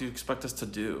fuck do you expect us to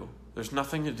do? There's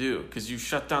nothing to do, because you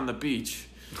shut down the beach.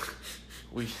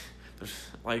 There's,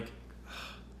 like...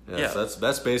 Yeah, so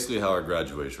that's basically how our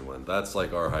graduation went. That's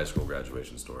like our high school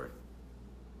graduation story.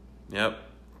 Yep.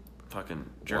 Fucking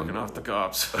jerking off the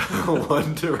cops.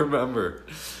 One to remember.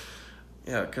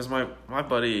 Yeah, because my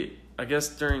buddy, I guess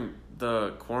during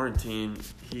the quarantine,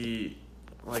 he,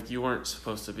 like, you weren't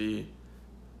supposed to be,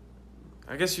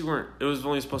 I guess you weren't, it was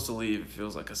only supposed to leave if it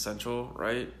was, like, essential,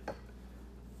 right?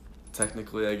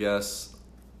 Technically, I guess.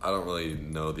 I don't really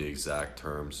know the exact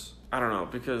terms. I don't know,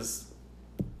 because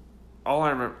all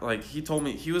I remember, like, he told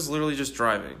me he was literally just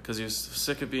driving because he was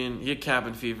sick of being, he had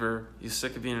cabin fever, he was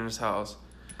sick of being in his house.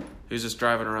 He was just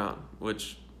driving around,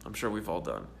 which I'm sure we've all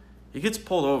done. He gets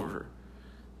pulled over.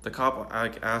 The cop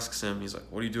like asks him, he's like,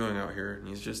 what are you doing out here? And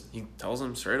he tells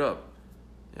him straight up,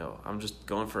 I'm just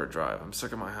going for a drive. I'm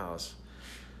sick of my house.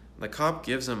 And the cop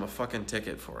gives him a fucking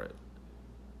ticket for it.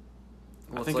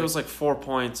 Well, I think it was like 4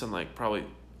 points and like probably,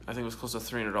 I think it was close to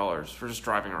 $300 for just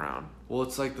driving around. Well,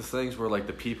 it's like the things where like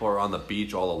the people are on the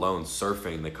beach all alone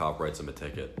surfing, the cop writes them a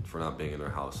ticket for not being in their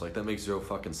house. Like that makes zero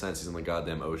fucking sense. He's in the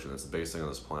goddamn ocean. It's the biggest thing on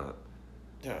this planet.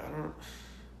 Yeah,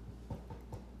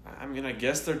 I mean, I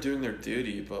guess they're doing their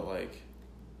duty, but like,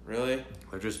 really?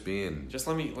 They're just being... Just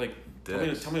let me, like, tell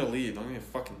me to leave. Don't give me a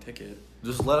fucking ticket.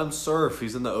 Just let him surf.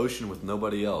 He's in the ocean with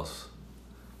nobody else.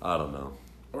 I don't know.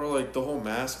 Or, like, the whole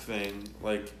mask thing,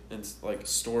 like, it's like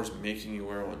stores making you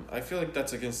wear one. I feel like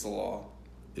that's against the law.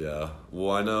 Yeah.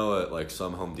 Well, I know at, like,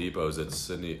 some Home Depots, it's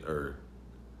city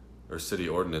city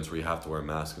ordinance where you have to wear a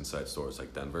mask inside stores,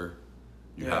 like Denver.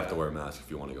 You have to wear a mask if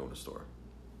you want to go in a store.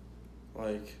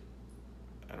 Like,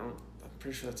 I'm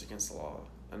pretty sure that's against the law.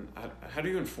 And how do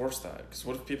you enforce that? Because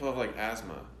what if people have, like,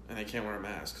 asthma and they can't wear a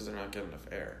mask because they're not getting enough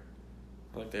air?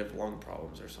 Or, like, they have lung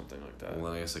problems or something like that. Well,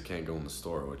 then I guess they can't go in the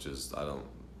store, which is, I don't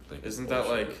think... Isn't that,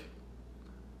 like,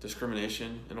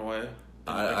 discrimination in a way?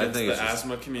 I think it's the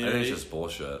asthma community? I think it's just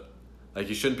bullshit. Like,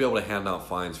 you shouldn't be able to hand out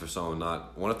fines for someone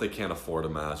not... What if they can't afford a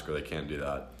mask or they can't do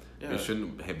that? Yeah. You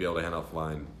shouldn't be able to hand out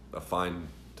a fine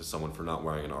to someone for not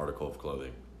wearing an article of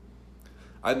clothing.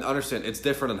 I understand it's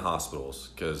different in hospitals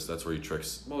because that's where you treat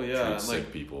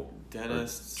sick people.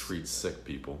 Dentists treat sick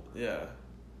people. Yeah,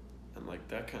 and like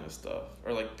that kind of stuff.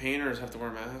 Or like painters have to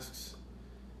wear masks.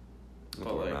 They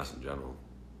have to wear masks in general.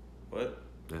 What?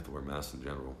 They have to wear masks in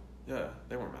general. Yeah,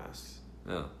 they wear masks.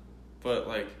 Yeah. But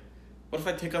like, what if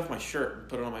I take off my shirt and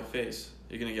put it on my face?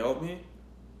 Are you gonna yell at me?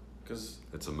 Because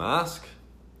it's a mask.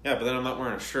 Yeah, but then I'm not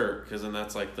wearing a shirt because then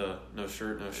that's like the no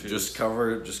shirt, no shoes. Just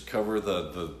cover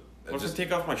the. What if I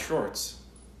take off my shorts?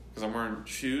 Because I'm wearing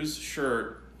shoes,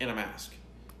 shirt, and a mask.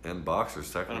 And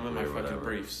boxers, technically. And I'm in my fucking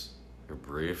briefs. Your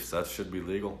briefs, that should be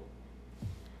legal.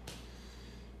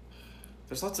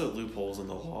 There's lots of loopholes in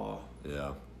the law.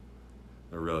 Yeah,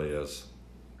 there really is.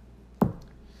 All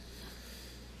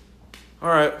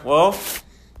right, well,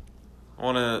 I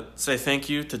want to say thank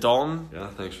you to Dalton. Yeah,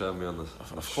 thanks for having me on this.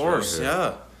 Of course,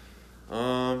 yeah.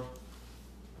 Yeah,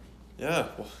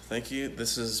 well, thank you.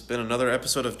 This has been another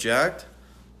episode of Jacked.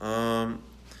 Again,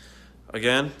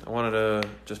 I wanted to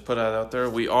just put that out there.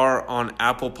 We are on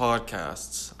Apple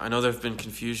Podcasts. I know there have been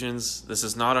confusions. This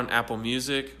is not on Apple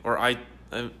Music or I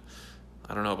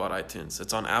don't know about iTunes.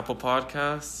 It's on Apple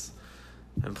Podcasts.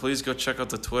 And please go check out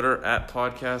the Twitter at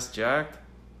Podcast Jacked.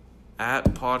 At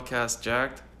Podcast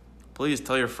Jacked. Please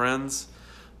tell your friends,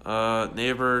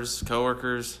 neighbors,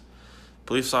 coworkers,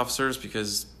 police officers,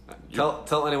 because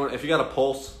tell anyone if you got a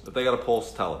pulse. If they got a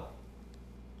pulse, tell them.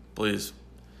 Please.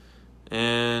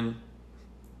 And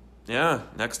yeah,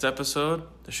 next episode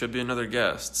there should be another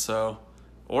guest. So,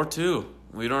 or two.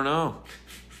 We don't know.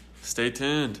 Stay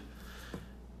tuned.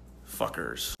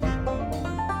 Fuckers.